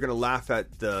saying you're going to laugh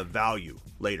at the value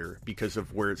later because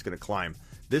of where it's going to climb.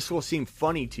 This will seem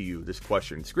funny to you, this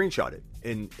question. Screenshot it.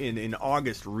 In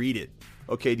August, read it.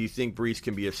 Okay, do you think Brees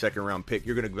can be a second-round pick?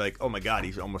 You're going to be like, oh my God,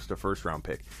 he's almost a first-round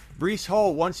pick. Brees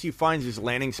Hall, once he finds his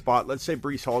landing spot, let's say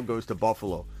Brees Hall goes to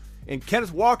Buffalo. And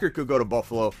Kenneth Walker could go to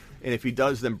Buffalo, and if he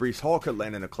does, then Brees Hall could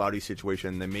land in a cloudy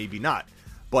situation, then maybe not.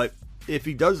 But if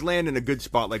he does land in a good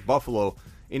spot like Buffalo,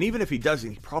 and even if he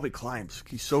doesn't, he probably climbs.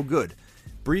 He's so good.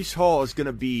 Brees Hall is going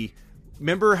to be...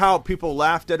 Remember how people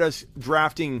laughed at us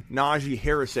drafting Najee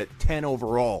Harris at 10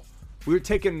 overall? We were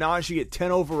taking Najee at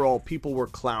 10 overall. People were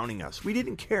clowning us. We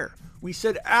didn't care. We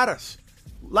said, at us.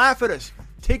 Laugh at us.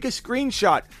 Take a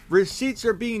screenshot. Receipts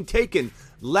are being taken.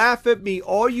 Laugh at me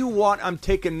all you want. I'm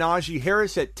taking Najee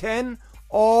Harris at 10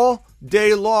 all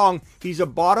day long. He's a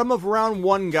bottom of round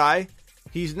 1 guy.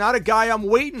 He's not a guy I'm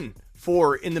waiting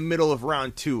for in the middle of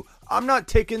round 2. I'm not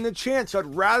taking the chance.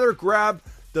 I'd rather grab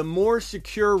the more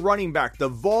secure running back, the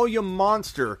volume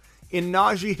monster in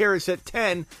Najee Harris at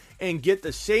 10, and get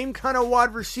the same kind of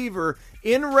wide receiver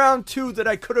in round 2 that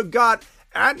I could have got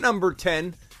at number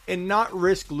 10 and not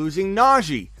risk losing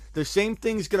Najee. The same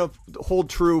thing's going to hold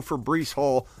true for Brees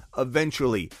Hall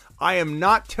eventually. I am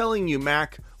not telling you,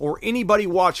 Mac, or anybody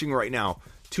watching right now,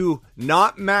 to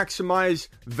not maximize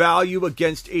value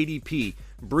against ADP.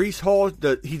 Brees Hall,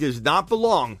 he does not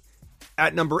belong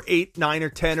at number 8, 9, or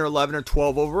 10, or 11, or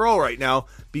 12 overall right now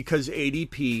because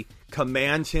ADP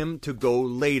commands him to go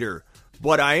later.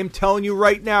 But I am telling you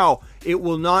right now, it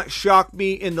will not shock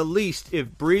me in the least if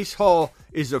Brees Hall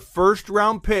is a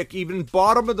first-round pick, even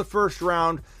bottom of the first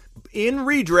round, in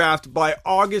redraft by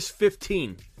August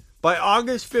 15. By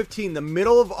August 15, the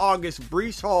middle of August,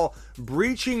 Brees Hall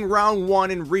breaching round 1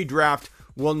 in redraft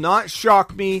will not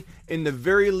shock me in the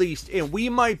very least. And we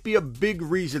might be a big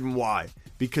reason why.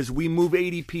 Because we move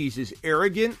ADPs. As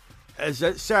arrogant as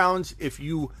that sounds, if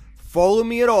you follow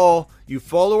me at all, you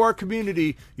follow our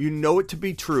community, you know it to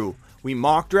be true. We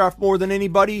mock draft more than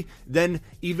anybody. Then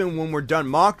even when we're done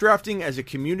mock drafting as a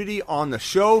community on the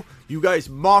show, you guys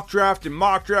mock draft and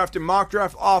mock draft and mock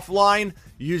draft offline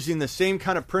using the same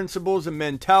kind of principles and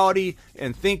mentality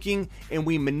and thinking, and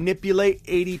we manipulate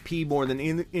ADP more than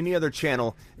any other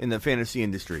channel in the fantasy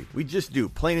industry. We just do,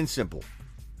 plain and simple.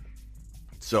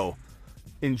 So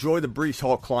enjoy the Brees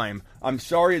Hall climb. I'm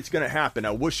sorry it's going to happen.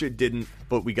 I wish it didn't,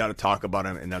 but we got to talk about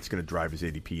him, and that's going to drive his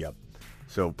ADP up.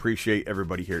 So appreciate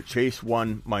everybody here. Chase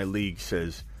won my league,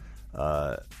 says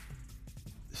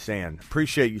San.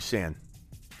 Appreciate you, San.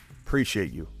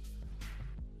 Appreciate you.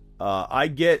 I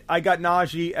got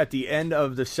Najee at the end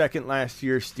of the second last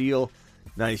year steal.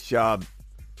 Nice job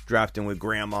drafting with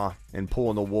grandma and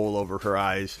pulling the wool over her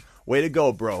eyes. Way to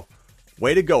go, bro.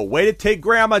 Way to go. Way to take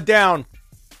grandma down.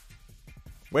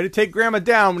 Way to take grandma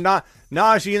down.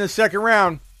 Najee in the second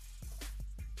round.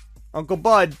 Uncle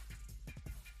Bud,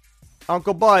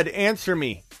 answer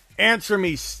me. Answer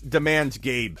me, demands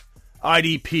Gabe.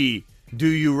 IDP, do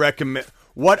you recommend?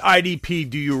 What IDP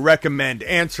do you recommend?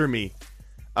 Answer me.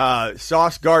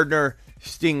 Sauce Gardner,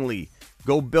 Stingley.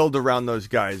 Go build around those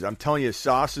guys. I'm telling you,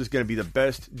 Sauce is going to be the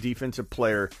best defensive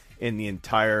player in the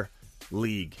entire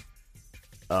league.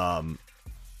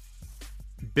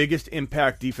 Biggest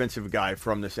impact defensive guy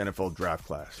from this NFL draft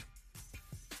class.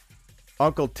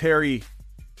 Uncle Terry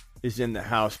is in the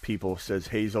house, people, says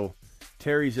Hazel.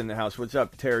 Terry's in the house. What's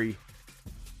up, Terry?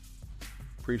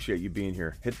 Appreciate you being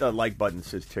here. Hit the like button,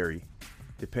 says Terry.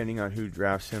 Depending on who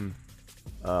drafts him.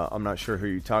 I'm not sure who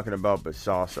you're talking about, but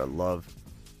Sauce, I love.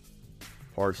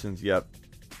 Parsons, yep.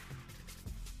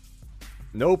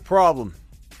 No problem.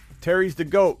 Terry's the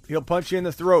GOAT. He'll punch you in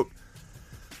the throat.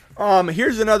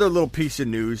 Here's another little piece of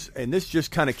news, and this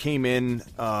just kind of came in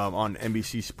on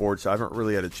NBC Sports. I haven't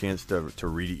really had a chance to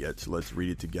read it yet, so let's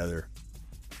read it together.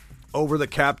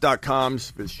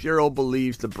 OverTheCap.com's Fitzgerald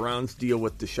believes the Browns' deal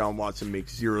with Deshaun Watson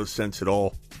makes zero sense at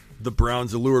all. The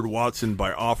Browns allured Watson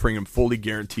by offering him fully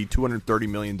guaranteed $230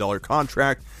 million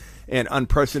contract and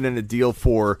unprecedented deal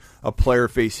for a player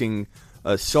facing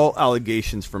assault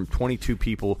allegations from 22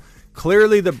 people.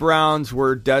 Clearly, the Browns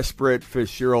were desperate,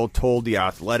 Fitzgerald told The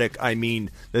Athletic. I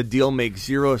mean, the deal makes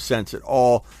zero sense at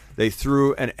all. They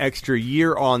threw an extra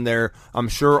year on there. I'm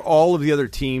sure all of the other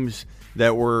teams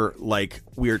that were like,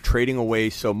 we are trading away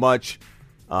so much,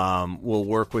 will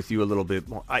work with you a little bit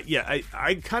more.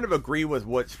 I kind of agree with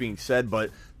what's being said, but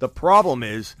the problem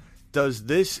is, does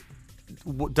this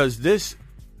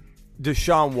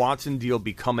Deshaun Watson deal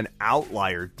become an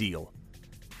outlier deal?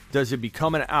 Does it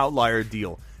become an outlier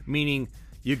deal? Meaning,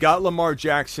 you got Lamar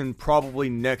Jackson probably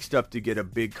next up to get a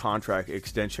big contract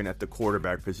extension at the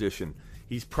quarterback position.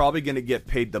 He's probably going to get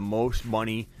paid the most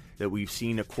money that we've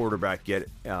seen a quarterback get,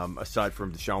 aside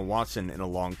from Deshaun Watson, in a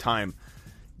long time.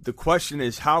 The question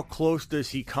is, how close does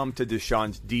he come to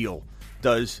Deshaun's deal?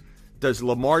 Does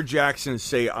Lamar Jackson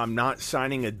say, I'm not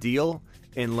signing a deal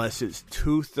unless it's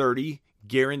 $230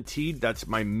 guaranteed? That's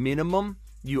my minimum.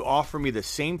 You offer me the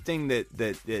same thing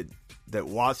that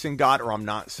Watson got, or I'm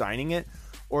not signing it?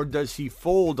 Or does he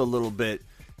fold a little bit,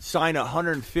 sign a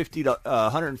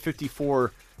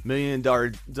 $154 million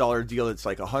deal that's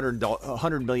like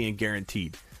 $100 million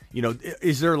guaranteed? You know,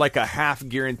 is there like a half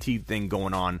guaranteed thing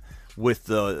going on with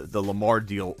the Lamar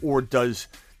deal, or does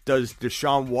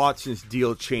Deshaun Watson's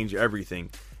deal change everything?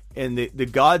 And the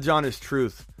God's honest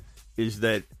truth is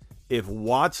that if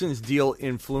Watson's deal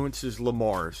influences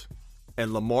Lamar's,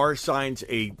 and Lamar signs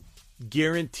a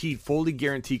fully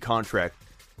guaranteed contract,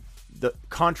 the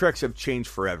contracts have changed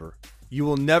forever. You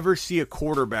will never see a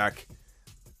quarterback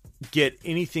get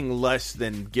anything less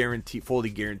than fully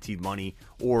guaranteed money,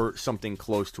 or something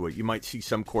close to it. You might see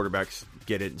some quarterbacks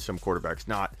get it and some quarterbacks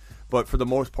not. But for the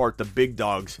most part, the big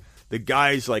dogs, the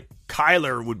guys like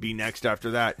Kyler would be next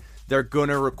after that, they're going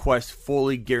to request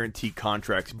fully guaranteed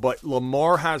contracts. But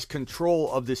Lamar has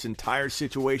control of this entire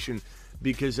situation,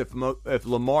 because if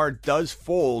Lamar does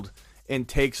fold and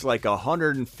takes like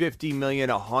 $150 million,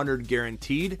 $100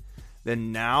 guaranteed,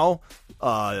 then now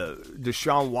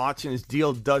Deshaun Watson's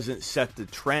deal doesn't set the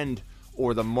trend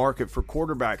or the market for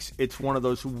quarterbacks. It's one of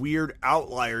those weird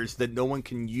outliers that no one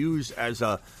can use as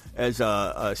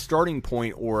a starting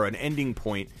point or an ending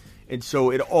point. And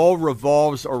so it all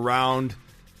revolves around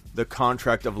the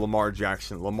contract of Lamar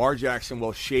Jackson. Lamar Jackson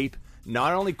will shape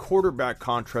not only quarterback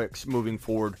contracts moving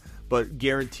forward, but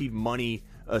guaranteed money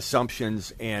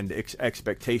assumptions and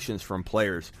expectations from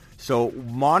players. So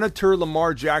monitor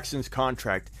Lamar Jackson's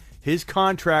contract. His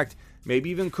contract,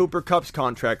 maybe even Cooper Kupp's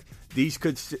contract, these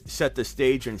could set the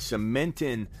stage and cement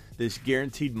in this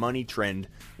guaranteed money trend,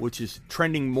 which is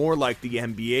trending more like the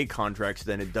NBA contracts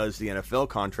than it does the NFL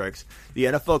contracts. The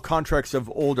NFL contracts of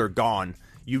old are gone.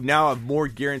 You now have more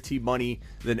guaranteed money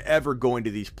than ever going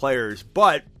to these players,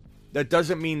 but that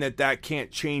doesn't mean that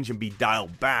can't change and be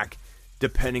dialed back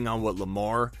depending on what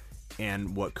Lamar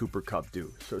and what Cooper Kupp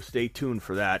do. So stay tuned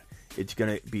for that. It's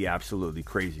going to be absolutely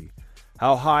crazy.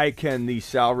 How high can these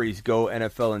salaries go?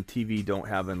 NFL and TV don't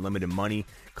have unlimited money,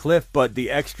 Cliff, but the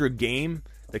extra game,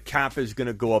 the cap is going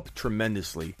to go up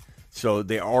tremendously. So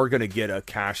they are going to get a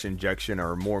cash injection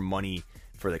or more money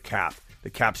for the cap. The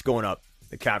cap's going up.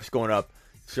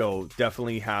 So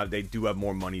definitely they do have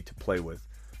more money to play with.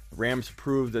 Rams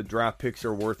prove the draft picks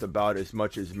are worth about as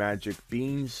much as magic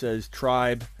beans, says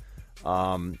Tribe.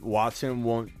 Watson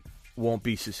won't won't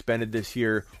be suspended this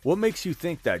year. What makes you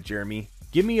think that, Jeremy?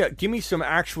 Give me some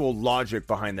actual logic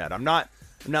behind that. I'm not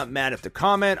mad at the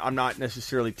comment. I'm not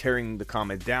necessarily tearing the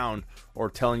comment down or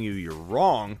telling you you're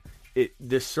wrong.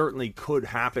 This certainly could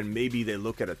happen. Maybe they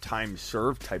look at a time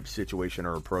served type situation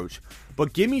or approach.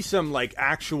 But give me some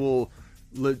actual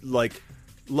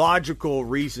logical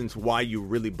reasons why you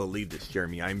really believe this,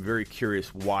 Jeremy. I'm very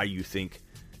curious why you think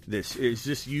this. Is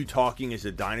this you talking as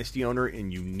a dynasty owner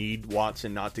and you need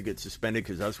Watson not to get suspended?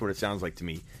 Because that's what it sounds like to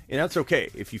me. And that's okay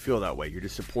if you feel that way. You're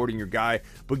just supporting your guy.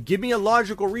 But give me a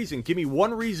logical reason. Give me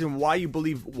one reason why you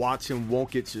believe Watson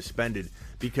won't get suspended.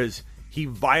 Because he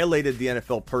violated the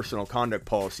NFL personal conduct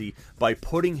policy by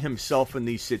putting himself in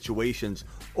these situations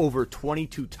over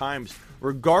 22 times.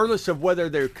 Regardless of whether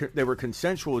they were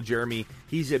consensual, Jeremy,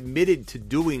 he's admitted to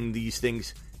doing these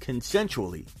things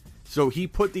consensually. So he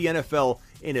put the NFL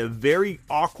in a very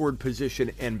awkward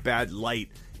position and bad light.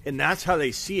 And that's how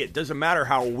they see it. Doesn't matter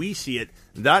how we see it.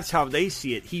 That's how they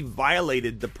see it. He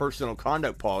violated the personal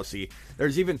conduct policy.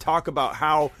 There's even talk about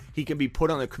how he can be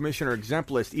put on the commissioner exempt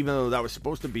list, even though that was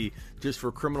supposed to be just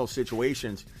for criminal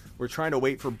situations. We're trying to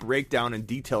wait for breakdown and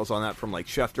details on that from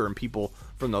Schefter and people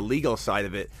from the legal side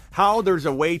of it. How there's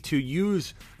a way to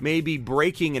use maybe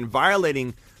breaking and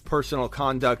violating personal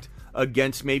conduct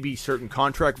against maybe certain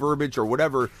contract verbiage or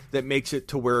whatever that makes it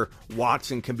to where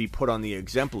Watson can be put on the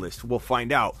exempt list. We'll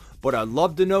find out. But I'd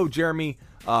love to know, Jeremy.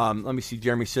 Let me see.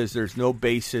 Jeremy says there's no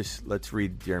basis. Let's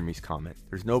read Jeremy's comment.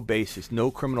 There's no basis.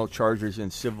 No criminal charges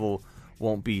and civil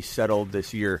won't be settled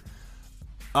this year.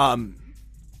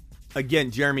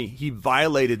 Again, Jeremy, he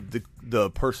violated the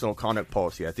personal conduct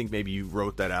policy. I think maybe you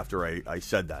wrote that after I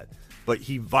said that. But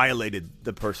he violated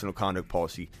the personal conduct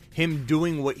policy. Him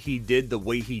doing what he did, the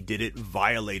way he did it,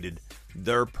 violated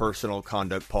their personal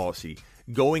conduct policy.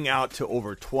 Going out to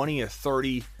over 20 or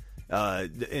 30,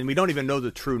 and we don't even know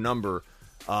the true number,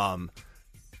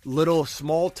 little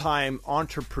small-time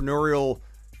entrepreneurial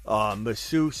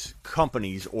masseuse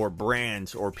companies or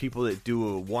brands or people that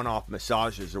do one-off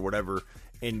massages or whatever,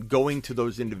 and going to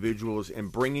those individuals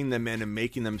and bringing them in and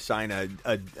making them sign a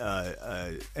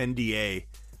NDA,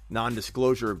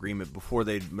 non-disclosure agreement, before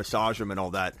they massage them and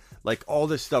all that. All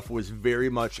this stuff was very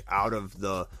much out of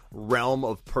the realm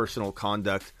of personal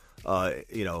conduct,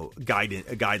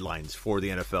 guidelines for the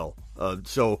NFL.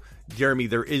 So, Jeremy,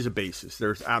 there is a basis.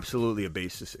 There's absolutely a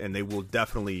basis, and they will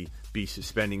definitely be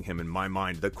suspending him in my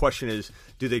mind. The question is,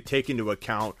 do they take into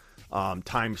account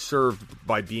time served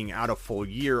by being out a full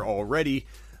year already?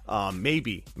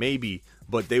 Maybe,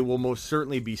 but they will most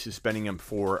certainly be suspending him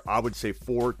for, I would say,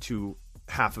 4 to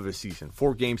half of a season,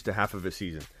 4 games to half of a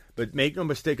season. But make no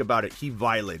mistake about it, he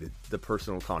violated the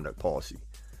personal conduct policy,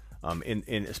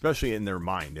 in especially in their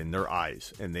mind, in their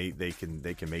eyes, and they can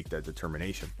make that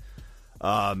determination.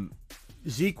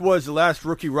 Zeke was the last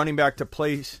rookie running back to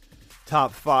place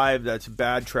top 5. That's a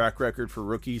bad track record for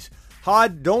rookies.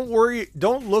 Hod, don't worry.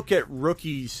 Don't look at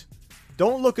rookies.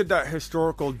 Don't look at that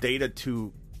historical data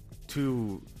too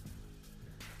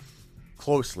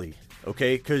closely.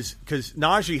 Okay, because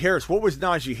Najee Harris, what was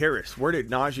Najee Harris? Where did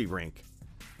Najee rank?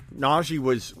 Najee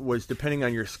was depending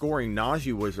on your scoring,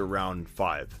 Najee was around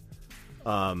 5.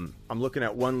 I'm looking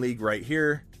at one league right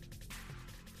here.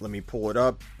 Let me pull it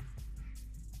up.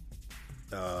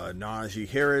 Najee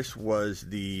Harris was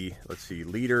the, let's see,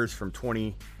 leaders from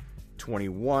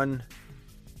 2021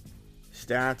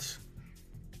 stats.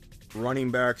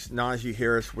 Running backs, Najee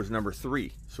Harris was number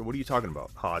 3. So what are you talking about,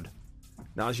 Hod?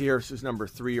 Najee Harris is number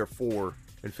 3 or 4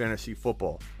 in fantasy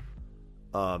football.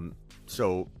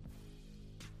 So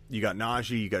you got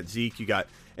Najee, you got Zeke,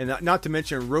 and not to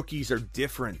mention rookies are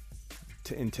different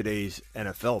in today's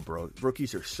NFL, bro.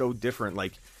 Rookies are so different.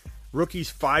 Rookies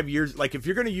 5 years, if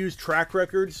you're going to use track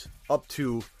records up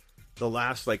to the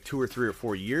last 2 or 3 or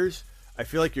 4 years, I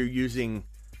feel like you're using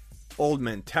old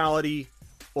mentality,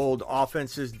 old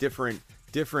offenses, different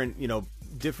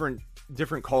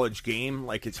college game.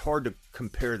 It's hard to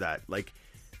compare that.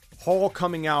 Hall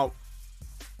coming out,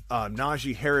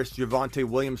 Najee Harris, Javonte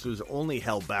Williams was only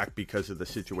held back because of the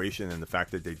situation and the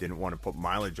fact that they didn't want to put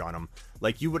mileage on him.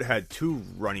 You would have had 2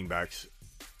 running backs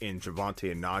in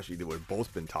Javonte and Najee that would have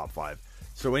both been top 5.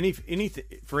 So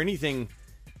anything,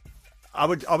 I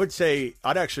would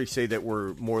actually say that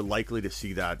we're more likely to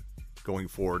see that going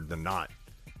forward than not.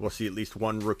 We'll see at least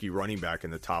one rookie running back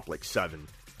in the top 7,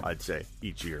 I'd say,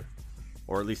 each year,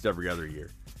 or at least every other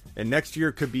year. And next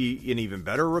year could be an even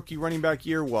better rookie running back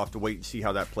year. We'll have to wait and see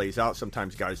how that plays out.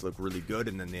 Sometimes guys look really good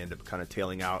and then they end up kind of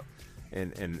tailing out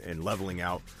and leveling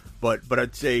out. But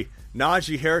I'd say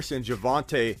Najee Harris and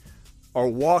Javonte are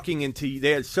walking into,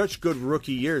 they had such good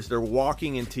rookie years. They're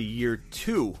walking into year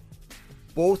 2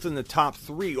 both in the top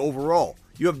 3 overall.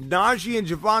 You have Najee and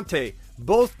Javonte,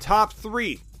 both top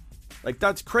 3. Like,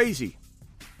 that's crazy.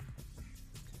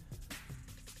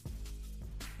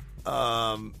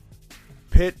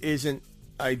 Pitt isn't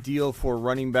ideal for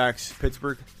running backs.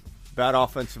 Pittsburgh, bad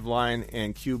offensive line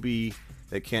and QB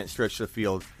that can't stretch the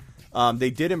field.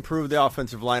 They did improve the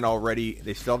offensive line already.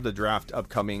 They still have the draft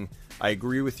upcoming. I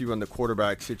agree with you on the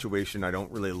quarterback situation. I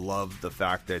don't really love the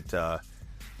fact that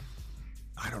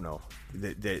I don't know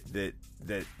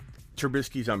that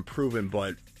Trubisky's unproven,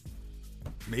 but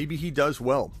maybe he does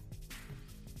well.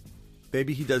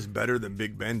 Maybe he does better than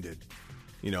Big Ben did.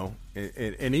 You know,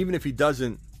 and even if he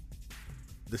doesn't,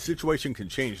 the situation can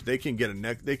change. They can get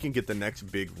the next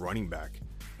big running back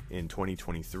in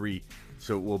 2023.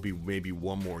 So it will be maybe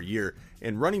one more year.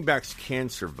 And running backs can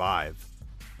survive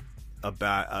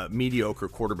a mediocre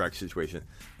quarterback situation.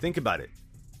 Think about it.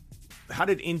 How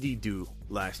did Indy do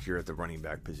last year at the running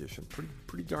back position?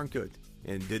 Pretty darn good.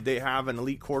 And did they have an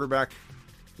elite quarterback?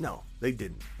 No, they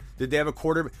didn't. Did they have a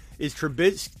quarterback? Is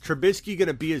Trubisky going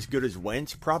to be as good as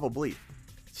Wentz? Probably.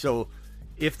 So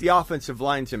if the offensive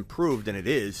line's improved, and it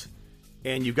is,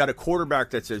 and you've got a quarterback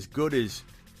that's as good as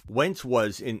Wentz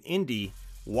was in Indy,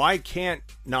 why can't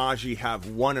Najee have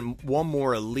one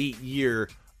more elite year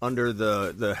under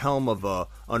the helm of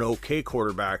an okay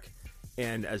quarterback?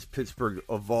 And as Pittsburgh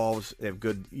evolves, they have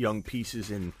good young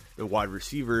pieces in the wide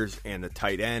receivers and the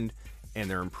tight end, and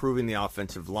they're improving the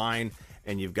offensive line,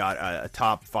 and you've got a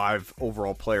top 5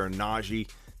 overall player in Najee.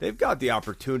 They've got the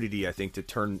opportunity, I think, to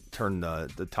turn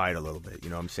the tide a little bit. You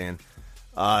know what I'm saying?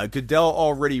 Goodell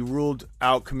already ruled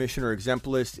out Commissioner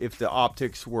Exemplist. If the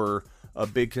optics were a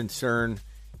big concern,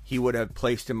 he would have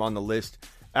placed him on the list.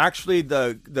 Actually,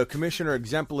 the Commissioner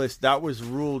Exemplist, that was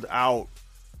ruled out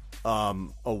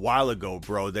a while ago,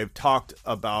 bro. They've talked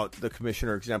about the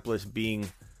Commissioner Exemplist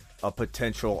being a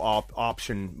potential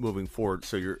option moving forward.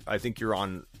 So I think you're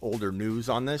on older news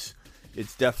on this.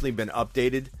 It's definitely been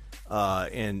updated.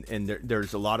 And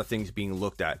there's a lot of things being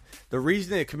looked at. The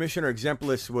reason that Commissioner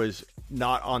Exemplist was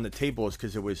not on the table is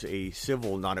because it was a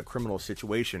civil, not a criminal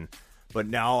situation. But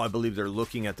now I believe they're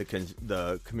looking at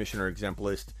the Commissioner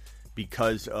Exemplist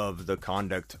because of the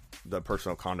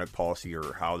personal conduct policy,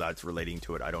 or how that's relating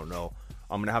to it. I don't know.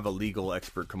 I'm going to have a legal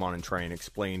expert come on and try and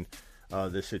explain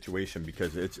this situation,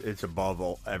 because it's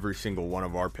above every single one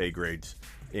of our pay grades.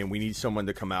 And we need someone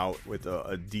to come out with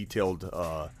a detailed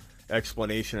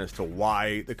explanation as to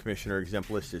why the Commissioner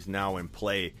Exemplist is now in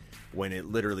play when it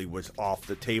literally was off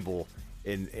the table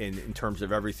in terms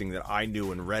of everything that I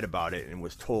knew and read about it and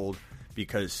was told,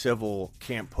 because civil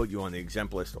can't put you on the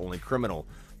exemplist, only criminal.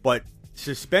 But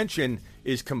suspension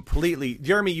is completely,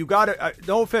 Jeremy, you got to,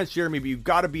 no offense, Jeremy, but you've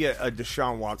got to be a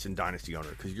Deshaun Watson dynasty owner,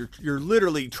 because you're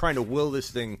literally trying to will this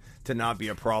thing to not be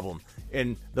a problem.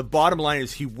 And the bottom line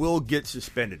is he will get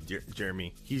suspended,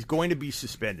 Jeremy. He's going to be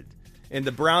suspended. And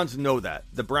the Browns know that.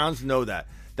 The Browns know that.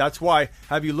 That's why,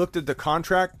 have you looked at the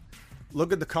contract?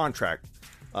 Look at the contract.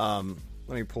 Let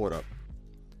me pull it up.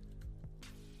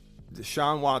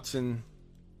 Deshaun Watson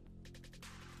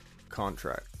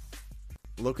contract.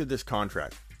 Look at this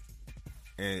contract.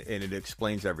 And it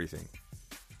explains everything.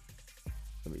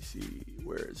 Let me see.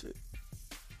 Where is it?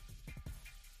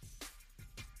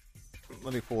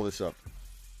 Let me pull this up.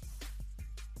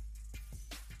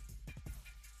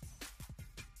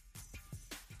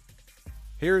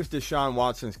 Here's Deshaun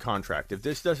Watson's contract. If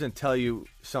this doesn't tell you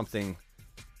something,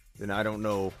 then I don't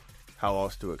know how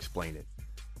else to explain it.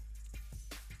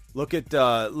 Look at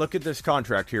this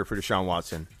contract here for Deshaun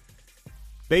Watson.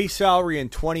 Base salary in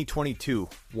 2022,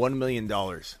 $1 million.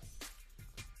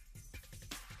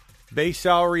 Base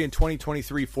salary in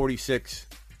 2023, 46,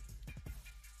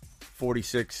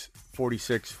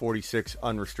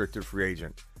 unrestricted free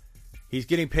agent. He's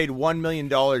getting paid $1 million in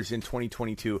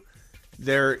 2022.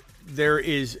 There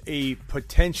is a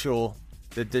potential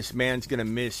that this man's going to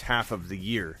miss half of the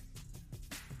year.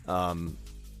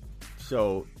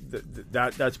 So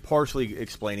that's partially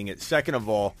explaining it. Second of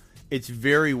all, it's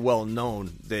very well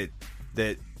known that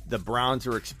the Browns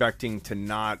are expecting to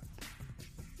not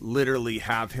literally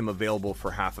have him available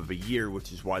for half of a year,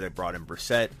 which is why they brought in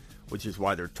Brissett, which is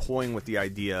why they're toying with the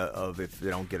idea of, if they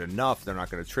don't get enough, they're not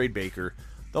going to trade Baker.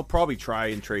 They'll probably try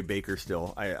and trade Baker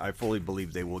still. I fully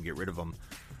believe they will get rid of him.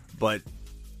 But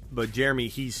Jeremy,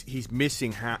 he's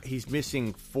missing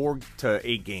 4 to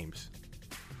 8 games.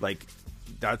 Like,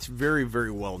 that's very,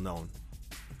 very well known.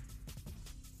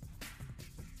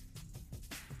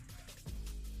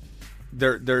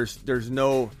 There's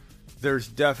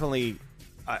definitely,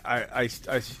 I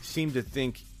seem to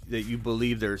think that you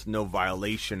believe there's no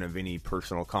violation of any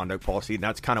personal conduct policy, and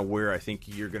that's kind of where I think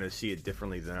you're going to see it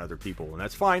differently than other people, and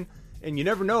that's fine. And you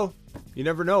never know. You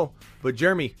never know. But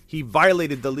Jeremy, he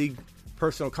violated the league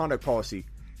personal conduct policy.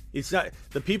 It's not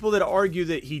the people that argue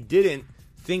that he didn't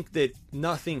think that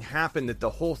nothing happened, that the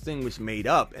whole thing was made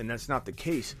up, and that's not the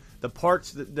case. The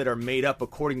parts that are made up,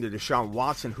 according to Deshaun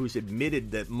Watson, who's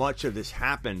admitted that much of this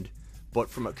happened, but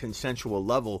from a consensual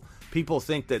level, people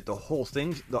think that the whole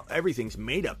thing, everything's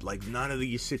made up. Like none of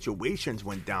these situations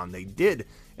went down. They did,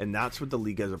 and that's what the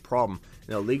league has a problem.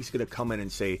 And the league's going to come in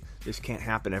and say, this can't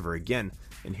happen ever again,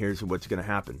 and here's what's going to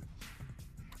happen.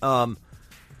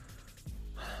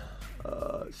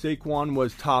 Saquon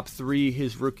was top 3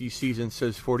 his rookie season,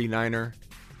 says 49er.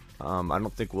 I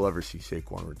don't think we'll ever see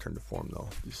Saquon return to form, though.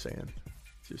 Just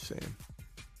saying.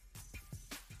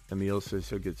 Emil says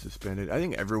he'll get suspended. I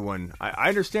think everyone... I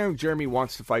understand Jeremy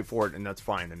wants to fight for it, and that's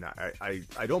fine. And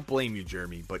I don't blame you,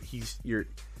 Jeremy, but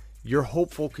you're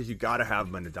hopeful because you got to have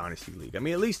him in a Dynasty League. I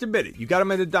mean, at least admit it. You got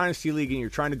him in a Dynasty League, and you're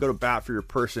trying to go to bat for your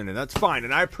person, and that's fine.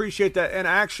 And I appreciate that, and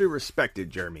I actually respect it,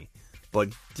 Jeremy. But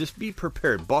just be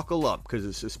prepared. Buckle up, because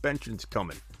the suspension's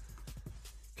coming.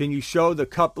 Can you show the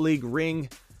Cup League ring?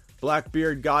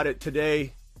 Blackbeard got it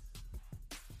today.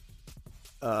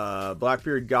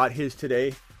 Blackbeard got his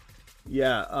today.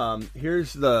 Yeah,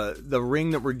 here's the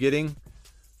ring that we're getting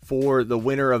for the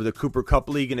winner of the Cooper Cup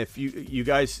League. And if you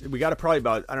guys, we got probably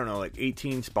about, I don't know, like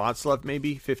 18 spots left,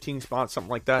 maybe 15 spots,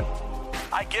 something like that.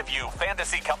 I give you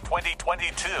Fantasy Cup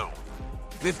 2022.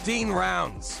 15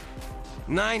 rounds,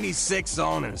 96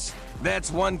 owners.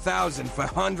 That's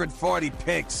 1,440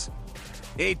 picks.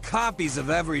 8 copies of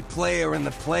every player in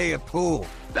the player pool.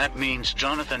 That means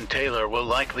Jonathan Taylor will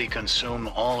likely consume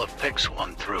all of picks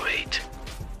 1 through 8.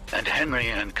 And Henry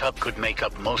and Cup could make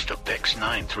up most of picks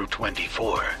 9 through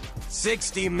 24.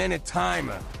 60-minute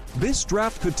timer. This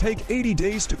draft could take 80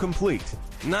 days to complete.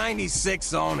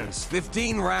 96 owners,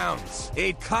 15 rounds,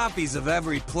 8 copies of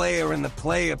every player in the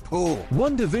player pool.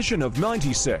 1 division of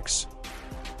 96.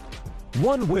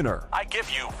 1 winner. I give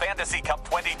you Fantasy Cup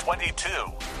 2022.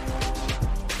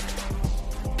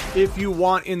 If you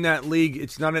want in that league,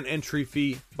 it's not an entry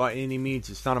fee by any means.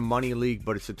 It's not a money league,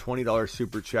 but it's a $20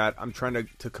 super chat. I'm trying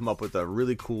to come up with a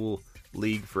really cool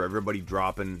league for everybody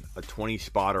dropping a 20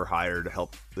 spot or higher to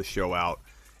help the show out.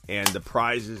 And the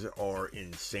prizes are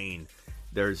insane.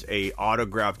 There's a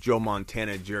autographed Joe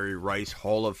Montana, Jerry Rice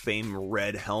Hall of Fame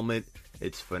red helmet.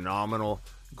 It's phenomenal.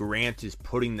 Grant is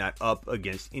putting that up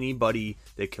against anybody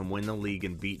that can win the league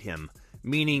and beat him.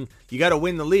 Meaning, you got to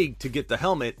win the league to get the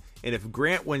helmet. And if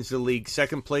Grant wins the league,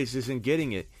 second place isn't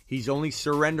getting it. He's only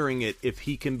surrendering it if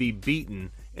he can be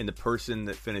beaten, and the person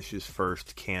that finishes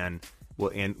first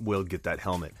will get that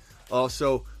helmet.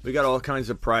 Also, we got all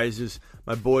kinds of prizes.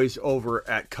 My boys over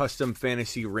at Custom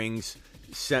Fantasy Rings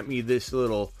sent me this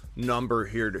little number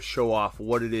here to show off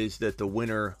what it is that the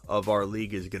winner of our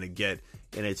league is going to get.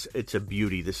 And it's a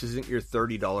beauty. This isn't your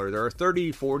 $30. There are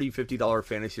 $30, $40, $50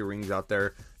 fantasy rings out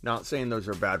there. Not saying those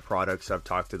are bad products. I've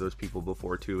talked to those people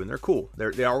before too, and they're cool.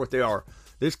 They are what they are.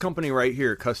 This company right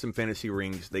here, Custom Fantasy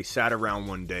Rings, they sat around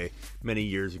one day many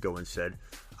years ago and said,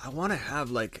 I want to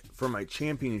have, like, for my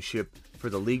championship, for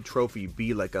the league trophy,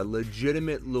 be like a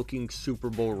legitimate looking Super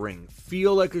Bowl ring.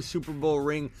 Feel like a Super Bowl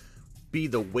ring. Be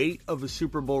the weight of a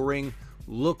Super Bowl ring.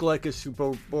 Look like a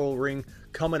Super Bowl ring.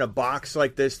 Come in a box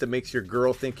like this that makes your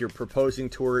girl think you're proposing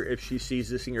to her if she sees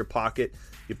this in your pocket.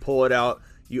 You pull it out.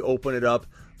 You open it up.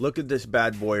 Look at this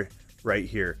bad boy right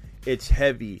here. It's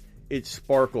heavy. It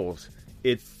sparkles.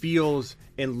 It feels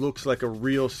and looks like a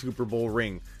real Super Bowl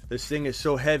ring. This thing is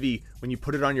so heavy, when you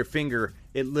put it on your finger,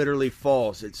 it literally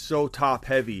falls. It's so top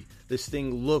heavy. This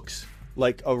thing looks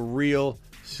like a real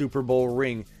Super Bowl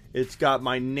ring. It's got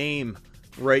my name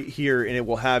right here, and it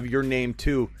will have your name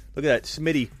too. Look at that,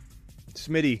 Smitty,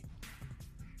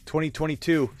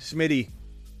 2022, Smitty.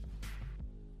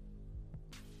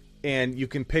 And you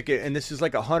can pick it, and this is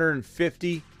like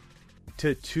 $150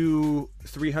 to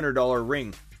 $300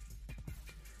 ring.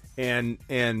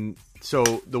 And so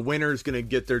the winner is going to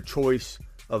get their choice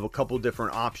of a couple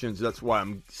different options. That's why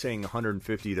I'm saying $150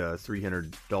 to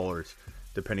 $300,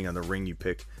 depending on the ring you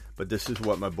pick. But this is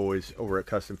what my boys over at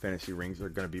Custom Fantasy Rings are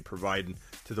going to be providing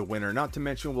to the winner. Not to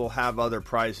mention we'll have other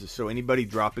prizes. So anybody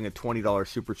dropping a $20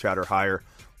 super chat or higher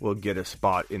will get a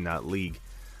spot in that league.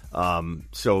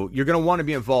 So you're going to want to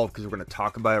be involved because we're going to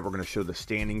talk about it. We're going to show the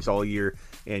standings all year.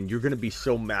 And you're going to be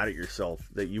so mad at yourself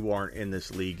that you aren't in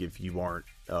this league if you aren't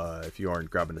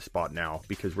grabbing the spot now,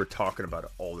 because we're talking about it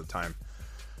all the time.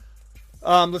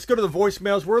 Let's go to the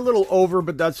voicemails. We're a little over,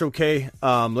 but that's okay.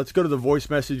 Let's go to the voice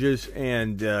messages,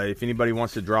 and if anybody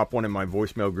wants to drop one in my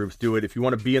voicemail groups, do it. If you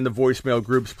want to be in the voicemail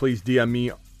groups, please DM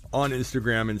me on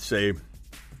Instagram and say,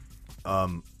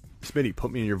 Smitty,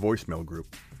 put me in your voicemail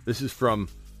group. This is from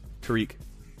Tariq.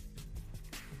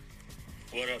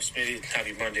 What up, Smitty?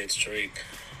 Happy Monday, it's Tariq.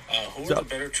 Who are the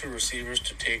better two receivers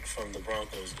to take from the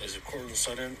Broncos? Is it Courtland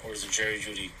Sutton or is it Jerry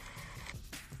Jeudy?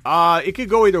 It could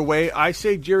go either way. I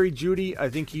say Jerry Jeudy. I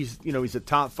think he's a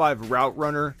top 5 route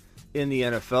runner in the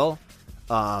NFL.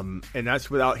 And that's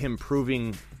without him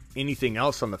proving anything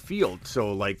else on the field.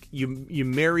 So, like, you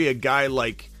marry a guy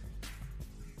like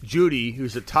Jeudy,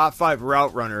 who's a top 5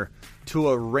 route runner, to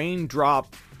a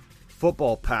raindrop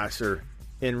football passer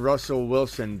in Russell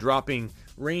Wilson, dropping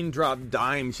raindrop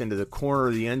dimes into the corner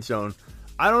of the end zone.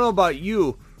 I don't know about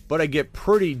you, but I get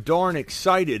pretty darn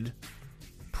excited.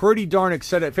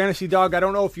 Fantasy Dog, I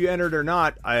don't know if you entered or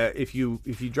not. If you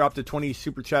dropped a 20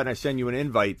 super chat and I send you an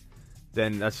invite,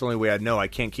 then that's the only way I'd know. I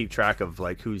can't keep track of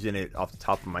like who's in it off the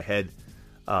top of my head.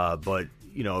 But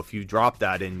if you drop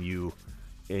that and you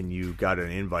got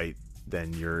an invite,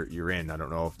 then you're in. I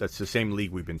don't know if that's the same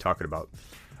league we've been talking about.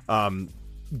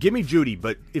 Give me Jeudy,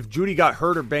 but if Jeudy got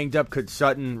hurt or banged up, could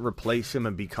Sutton replace him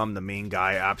and become the main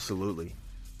guy? Absolutely.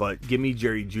 But give me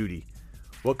Jerry Jeudy.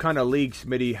 What kind of league,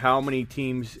 Smitty? How many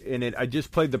teams in it? I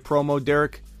just played the promo,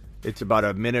 Derek. It's about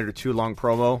a minute or two long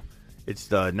promo. It's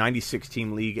the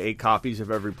 96-team league, 8 copies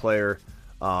of every player,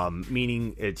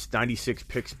 meaning it's 96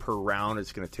 picks per round.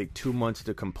 It's going to take 2 months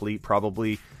to complete,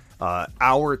 probably.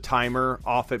 Hour timer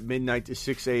off at midnight to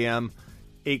 6 a.m.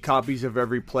 8 copies of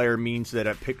every player means that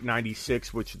at pick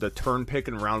 96, which the turn pick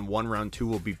in round 1, round 2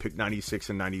 will be pick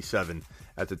 96 and 97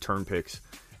 at the turn picks.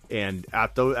 And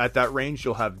at that range,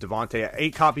 you'll have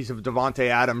 8 copies of Devontae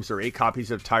Adams or 8 copies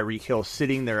of Tyreek Hill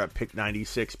sitting there at pick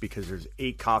 96 because there's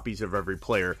 8 copies of every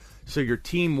player. So your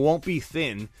team won't be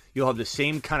thin. You'll have the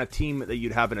same kind of team that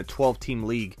you'd have in a 12-team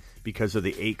league because of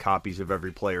the 8 copies of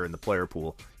every player in the player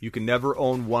pool. You can never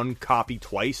own 1 copy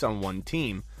twice on one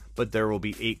team, but there will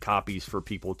be 8 copies for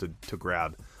people to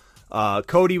grab.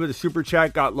 Cody with a super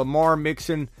chat got Lamar,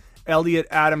 Mixon, Elliott,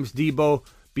 Adams, Debo,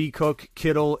 B. Cook,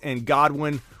 Kittle, and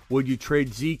Godwin. Would you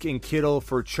trade Zeke and Kittle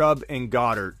for Chubb and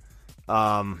Goddard?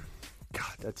 Probably.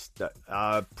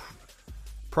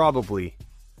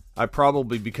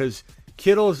 Because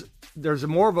Kittle's, there's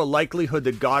more of a likelihood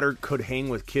that Goddard could hang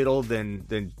with Kittle than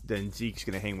Zeke's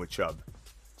going to hang with Chubb.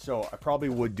 So I probably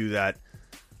would do that.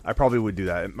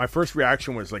 My first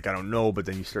reaction was like, I don't know, but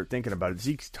then you start thinking about it.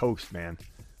 Zeke's toast, man.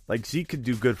 Like, Zeke could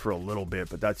do good for a little bit,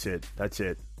 but that's it.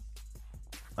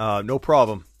 No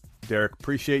problem, Derek.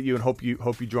 Appreciate you and hope you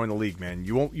join the league, man.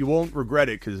 You won't regret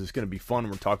it because it's going to be fun.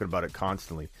 We're talking about it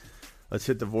constantly. Let's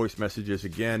hit the voice messages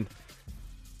again.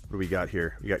 What do we got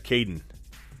here? We got Caden.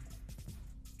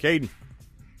 Hey,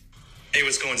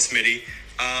 what's going, Smitty?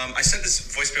 I sent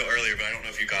this voicemail earlier, but I don't know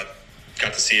if you got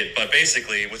to see it. But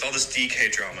basically, with all this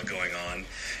DK drama going on,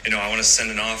 I want to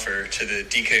send an offer to the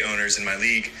DK owners in my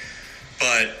league.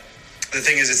 But the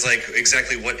thing is, it's like,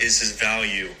 exactly what is his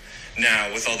value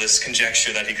now with all this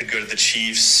conjecture that he could go to the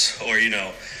Chiefs or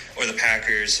the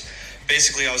Packers?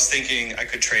 Basically, I was thinking I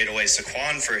could trade away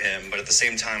Saquon for him, but at the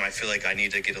same time, I feel like I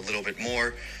need to get a little bit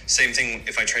more. Same thing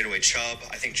if I trade away Chubb.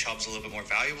 I think Chubb's a little bit more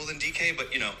valuable than DK, but,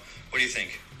 what do you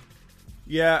think?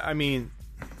 Yeah, I mean,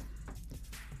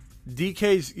 you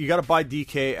got to buy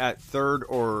DK at 3rd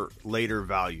or later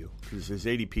value because his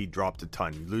ADP dropped a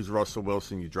ton. You lose Russell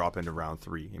Wilson, you drop into round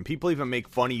 3. And people even make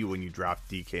fun of you when you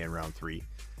draft DK in round 3.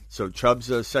 So Chubb's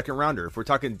a 2nd rounder. If we're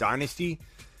talking dynasty,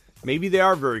 maybe they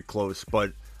are very close,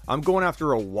 but I'm going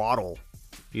after a Waddle,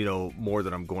 more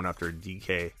than I'm going after a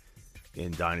DK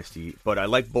in dynasty. But I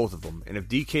like both of them. And if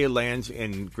DK lands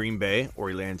in Green Bay or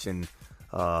he lands in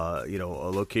a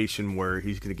location where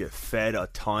he's going to get fed a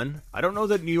ton, I don't know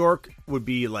that New York would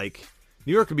be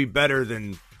better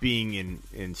than being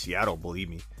in Seattle, believe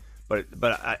me. But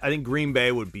I think Green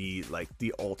Bay would be like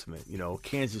the ultimate.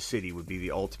 Kansas City would be the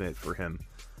ultimate for him.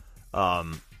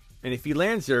 And if he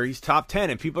lands there, he's top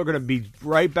 10, and people are going to be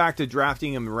right back to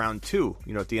drafting him in round 2,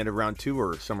 at the end of round 2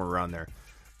 or somewhere around there.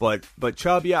 But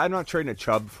Chubb, yeah, I'm not trading a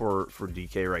Chubb for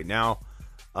DK right now.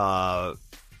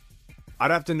 I'd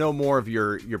have to know more of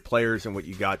your players and what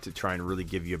you got to try and really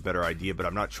give you a better idea, but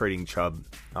I'm not trading Chubb.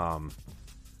 What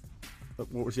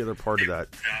was the other part of that?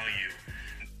 Value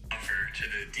offer to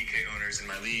the DK owners in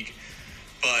my league.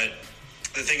 But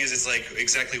the thing is, it's like,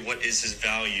 exactly what is his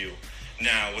value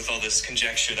now with all this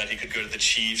conjecture that he could go to the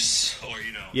Chiefs or,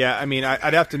 Yeah, I mean,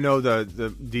 I'd have to know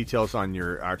the details on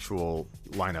your actual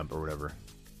lineup or whatever.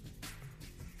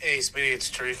 Hey, Smitty, it's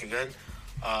Tariq again.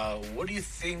 What do you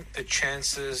think the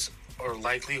chances or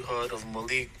likelihood of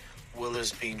Malik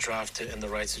Willis being drafted in the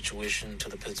right situation to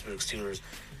the Pittsburgh Steelers?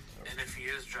 And if he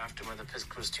is drafted by the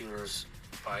Pittsburgh Steelers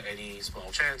by any small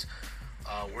chance,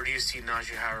 where do you see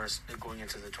Najee Harris going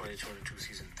into the 2022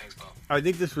 season? Thanks, Bob. I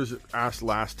think this was asked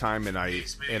last time, and I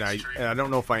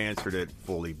don't know if I answered it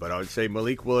fully, but I would say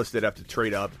Malik Willis did have to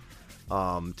trade up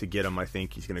to get him. I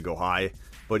think he's going to go high,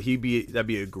 but that'd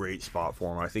be a great spot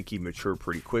for him. I think he'd mature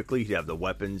pretty quickly. He'd have the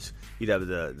weapons. He'd have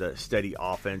the steady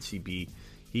offense.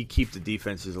 He'd keep the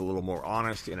defenses a little more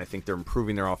honest, and I think they're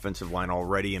improving their offensive line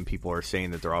already, and people are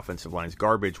saying that their offensive line is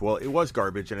garbage. Well, it was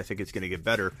garbage, and I think it's going to get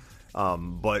better.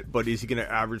 But is he going to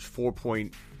average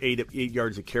 4.8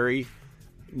 yards a carry?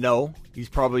 No.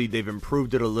 They've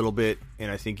improved it a little bit, and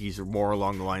I think he's more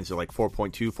along the lines of like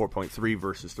 4.2, 4.3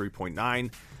 versus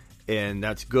 3.9, and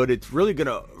that's good. It's really going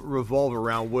to revolve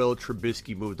around, will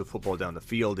Trubisky move the football down the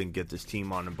field and get this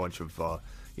team on a bunch of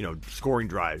scoring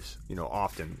drives,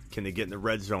 often? Can they get in the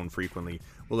red zone frequently?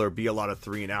 Will there be a lot of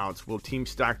 3 and outs? Will teams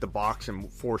stack the box and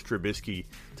force Trubisky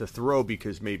to throw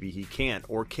because maybe he can't?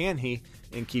 Or can he,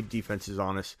 and keep defenses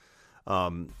honest?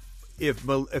 If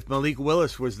Malik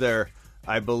Willis was there,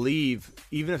 I believe,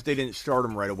 even if they didn't start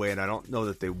him right away, and I don't know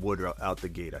that they would out the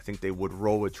gate, I think they would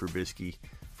roll with Trubisky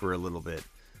for a little bit.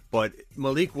 But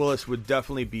Malik Willis would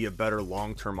definitely be a better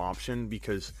long-term option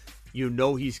because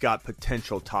he's got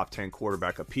potential top 10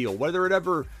 quarterback appeal. Whether it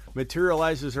ever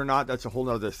materializes or not, that's a whole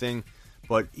other thing.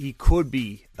 But he could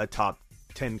be a top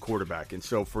 10 quarterback. And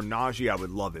so for Najee, I would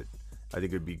love it. I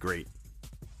think it would be great.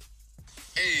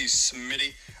 Hey,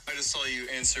 Smitty. I just saw you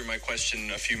answer my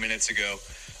question a few minutes ago.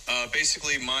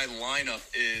 Basically, my lineup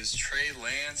is Trey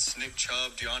Lance, Nick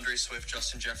Chubb, DeAndre Swift,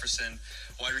 Justin Jefferson.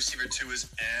 Wide receiver 2 is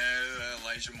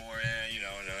Elijah Moore.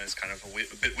 It's kind of a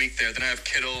bit weak there. Then I have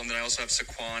Kittle, and then I also have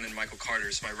Saquon and Michael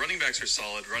Carter. So my running backs are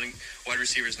solid. Wide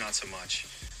receivers, not so much.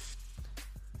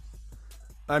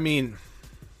 I mean,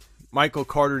 Michael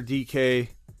Carter, DK.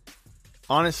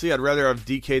 Honestly, I'd rather have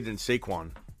DK than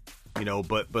Saquon.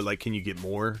 But like, can you get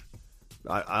more?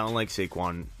 I don't like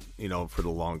Saquon, for the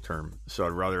long term. So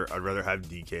I'd rather have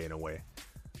DK in a way.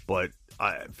 But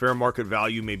fair market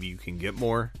value, maybe you can get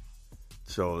more.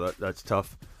 So that's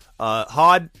tough.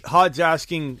 Hod's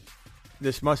asking,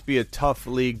 this must be a tough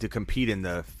league to compete in,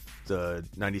 the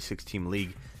 96 team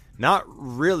league. Not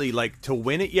really, like to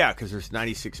win it, yeah, because there's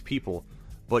 96 people.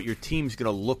 But your team's going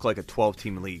to look like a 12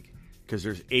 team league because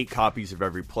there's 8 copies of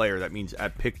every player. That means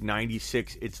at pick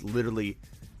 96, it's literally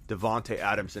Devontae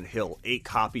Adams and Hill. 8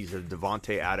 copies of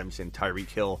Devontae Adams and Tyreek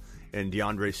Hill and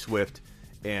DeAndre Swift.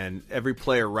 And every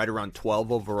player right around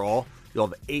 12 overall, you'll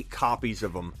have 8 copies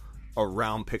of them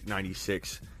around pick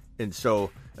 96. And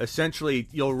so essentially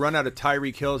you'll run out of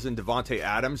Tyreek Hills and Devontae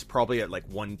Adams probably at like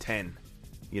 110.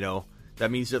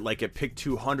 That means that like at pick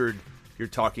 200, you're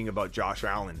talking about Josh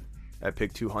Allen at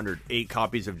pick 200. 8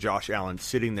 copies of Josh Allen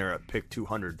sitting there at pick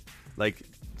 200.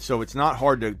 So it's not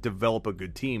hard to develop a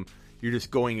good team. You're just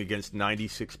going against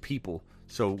 96 people.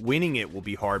 So winning it will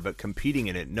be hard, but competing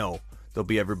in it, no. They'll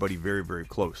be everybody very, very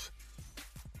close.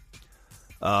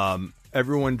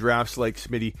 Everyone drafts like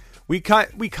Smitty. We kind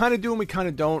of do and we kind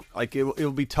of don't. Like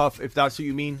it'll be tough if that's what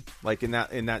you mean. Like in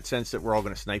that sense that we're all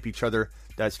going to snipe each other.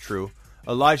 That's true.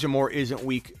 Elijah Moore isn't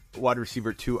weak wide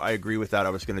receiver 2. I agree with that.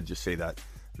 I was going to just say that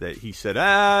he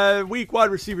said weak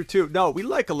wide receiver 2. No, we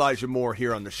like Elijah Moore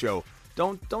here on the show.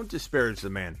 Don't disparage the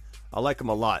man. I like him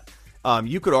a lot.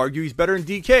 You could argue he's better than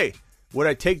DK. Would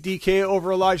I take DK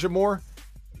over Elijah Moore?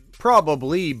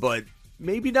 Probably, but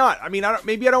maybe not. I mean,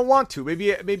 maybe I don't want to.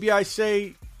 Maybe I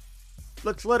say,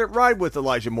 let's let it ride with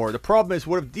Elijah Moore. The problem is,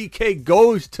 what if DK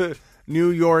goes to New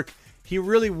York? He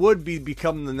really would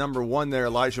become the number 1 there.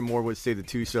 Elijah Moore would stay the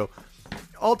 2. So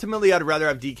ultimately, I'd rather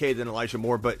have DK than Elijah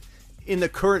Moore. But in the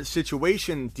current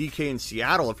situation, DK in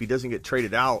Seattle, if he doesn't get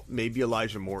traded out, maybe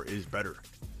Elijah Moore is better.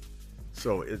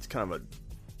 So it's kind of a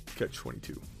catch-22.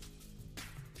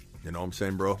 You know what I'm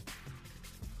saying, bro?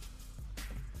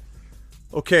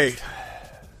 Okay.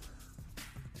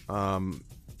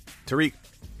 Tariq.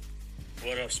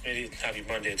 What up, Smitty? Happy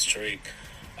Monday. It's Tariq.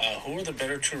 Who are the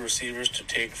better 2 receivers to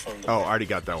take from the... Oh, I already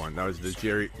got that one. That was the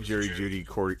Jerry Jeudy,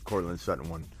 Cortland Sutton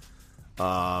one.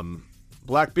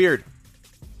 Blackbeard.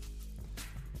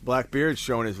 Blackbeard's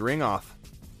showing his ring off.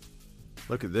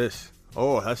 Look at this.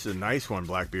 Oh, that's a nice one,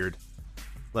 Blackbeard.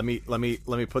 Let me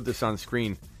put this on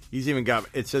screen. He's even got,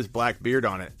 it says Blackbeard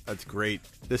on it. That's great.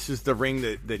 This is the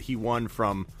ring that he won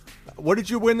from. What did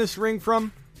you win this ring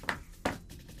from?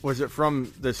 Was it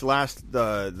from this last,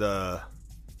 the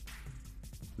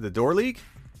Door League?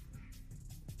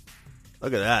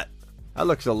 Look at that. That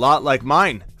looks a lot like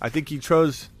mine. I think he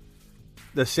chose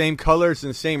the same colors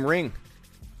and same ring.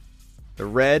 The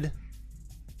red.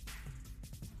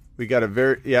 We got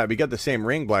we got the same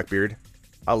ring, Blackbeard.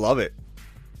 I love it.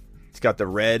 It's got the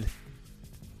red.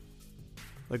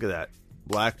 Look at that.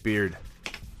 Blackbeard.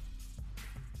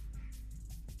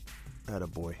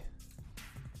 Attaboy.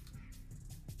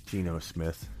 Geno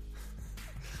Smith.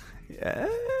 Yeah,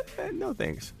 no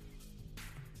thanks.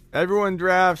 Everyone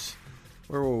drafts.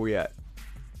 Where were we at?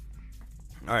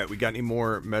 All right, we got any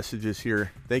more messages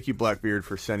here? Thank you, Blackbeard,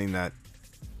 for sending that.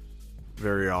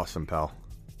 Very awesome, pal.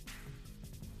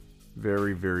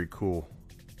 Very, very cool.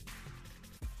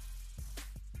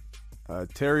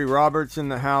 Terry Roberts in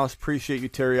the house. Appreciate you,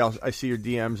 Terry. I see your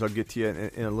DMs. I'll get to you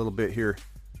in a little bit here.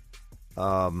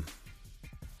 That's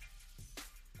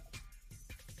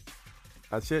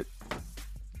it.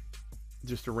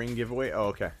 Just a ring giveaway. Oh,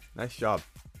 okay. Nice job.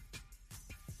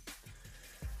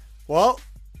 Well,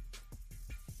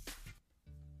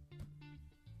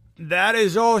 that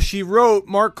is all she wrote.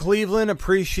 Mark Cleveland,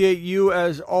 appreciate you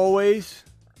as always.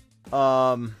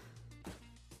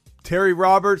 Terry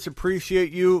Roberts,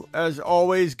 appreciate you as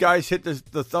always. Guys, hit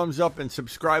the thumbs up and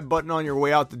subscribe button on your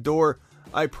way out the door.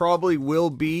 I probably will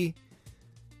be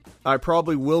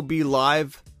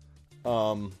live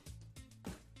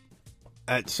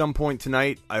at some point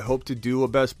tonight. I hope to do a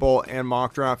best ball and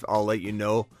mock draft. I'll let you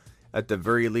know. At the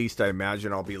very least, I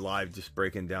imagine I'll be live just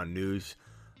breaking down news.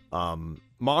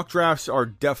 Mock drafts are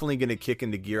definitely going to kick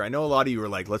into gear. I know a lot of you are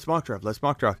like, let's mock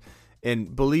draft.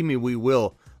 And believe me, we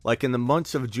will. Like in the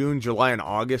months of June, July, and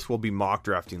August, we'll be mock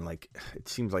drafting like it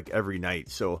seems like every night.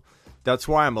 So that's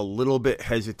why I'm a little bit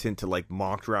hesitant to like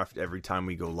mock draft every time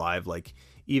we go live. Like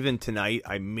even tonight,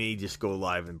 I may just go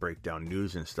live and break down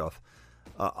news and stuff.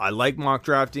 I like mock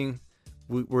drafting.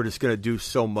 We're just going to do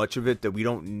so much of it that we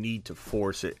don't need to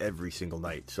force it every single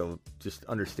night. So just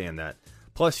understand that.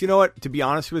 Plus, you know what? To be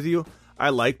honest with you, I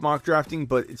like mock drafting,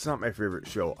 but it's not my favorite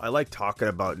show. I like talking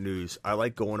about news. I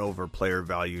like going over player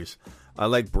values. I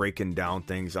like breaking down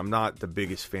things. I'm not the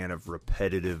biggest fan of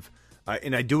repetitive.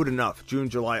 And I do it enough. June,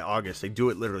 July, August. I do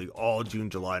it literally all June,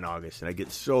 July, and August. And I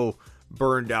get so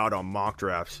burned out on mock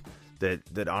drafts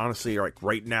that honestly, like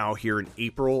right now here in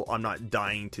April, I'm not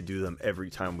dying to do them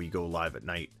every time we go live at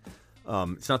night.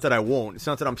 It's not that I won't. It's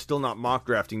not that I'm still not mock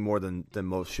drafting more than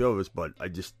most shows, but I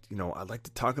just, I like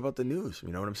to talk about the news.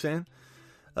 You know what I'm saying?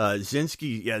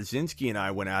 Zinski and I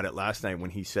went at it last night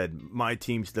when he said, my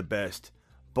team's the best,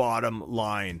 bottom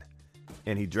line.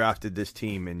 And he drafted this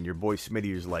team, and your boy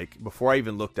Smitty was like, before I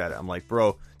even looked at it, I'm like,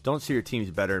 bro, don't say your team's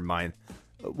better than mine.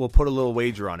 We'll put a little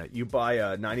wager on it. You buy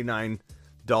a $99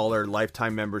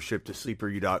 lifetime membership to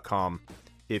sleeperu.com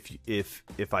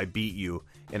if I beat you,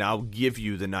 and I'll give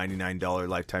you the $99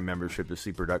 lifetime membership to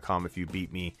sleeper.com if you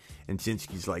beat me. And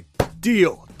Zinski's like,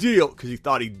 deal, because he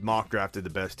thought he mock drafted the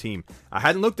best team. I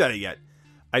hadn't looked at it yet.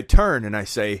 I turn and I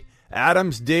say,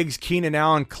 Adams, Diggs, Keenan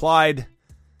Allen, Clyde,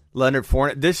 Leonard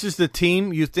Fournette. This is the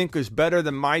team you think is better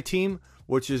than my team,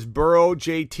 which is Burrow,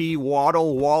 JT,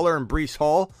 Waddle, Waller, and Breece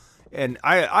Hall. And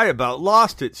I about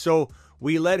lost it. So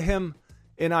we let him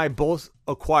and I both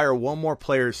acquire one more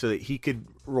player so that he could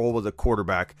roll with a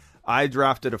quarterback. I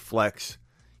drafted a flex.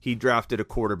 He drafted a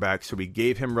quarterback. So we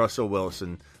gave him Russell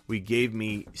Wilson. We gave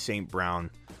me St.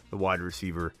 Brown, the wide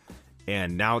receiver.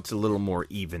 And now it's a little more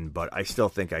even, but I still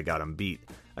think I got him beat.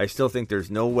 I still think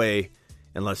there's no way,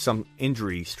 unless some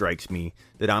injury strikes me,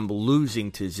 that I'm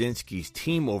losing to Zinski's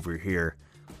team over here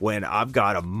when I've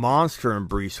got a monster in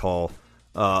Breece Hall,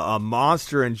 a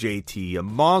monster in JT, a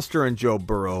monster in Joe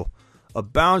Burrow, a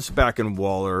bounce back in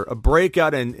Waller, a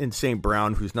breakout in St.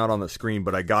 Brown, who's not on the screen,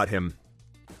 but I got him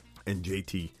in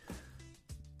JT.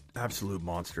 Absolute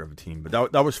monster of a team.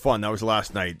 But that was fun. That was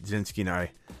last night. Zinski and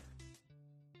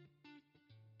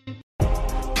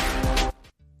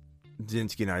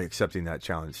I accepting that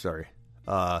challenge. Sorry.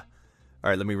 All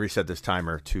right, let me reset this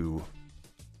timer to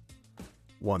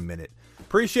 1 minute.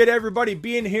 Appreciate everybody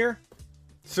being here.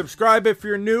 Subscribe if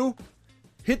you're new.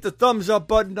 Hit the thumbs up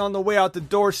button on the way out the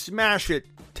door. Smash it.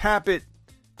 Tap it.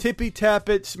 Tippy tap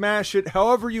it. Smash it.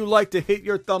 However you like to hit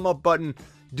your thumb up button.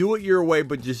 Do it your way,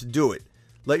 but just do it.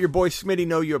 Let your boy Smitty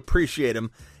know you appreciate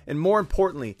him. And more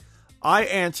importantly, I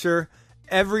answer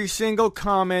every single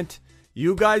comment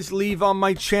you guys leave on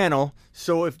my channel.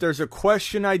 So if there's a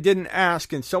question I didn't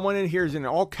ask and someone in here is in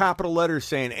all capital letters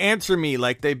saying, answer me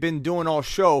like they've been doing all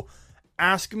show,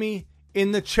 ask me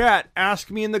in the chat.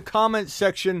 Ask me in the comment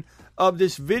section of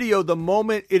this video the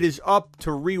moment it is up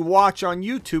to rewatch on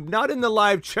YouTube. Not in the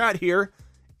live chat here.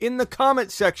 In the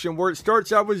comment section where it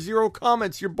starts out with 0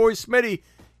 comments. Your boy Smitty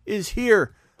is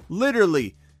here,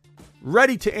 literally,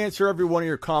 ready to answer every one of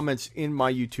your comments in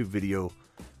my YouTube video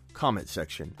comment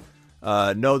section.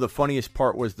 No, the funniest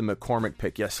part was the McCormick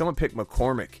pick. Yeah, someone picked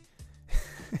McCormick.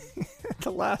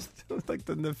 The last, like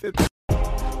the fifth.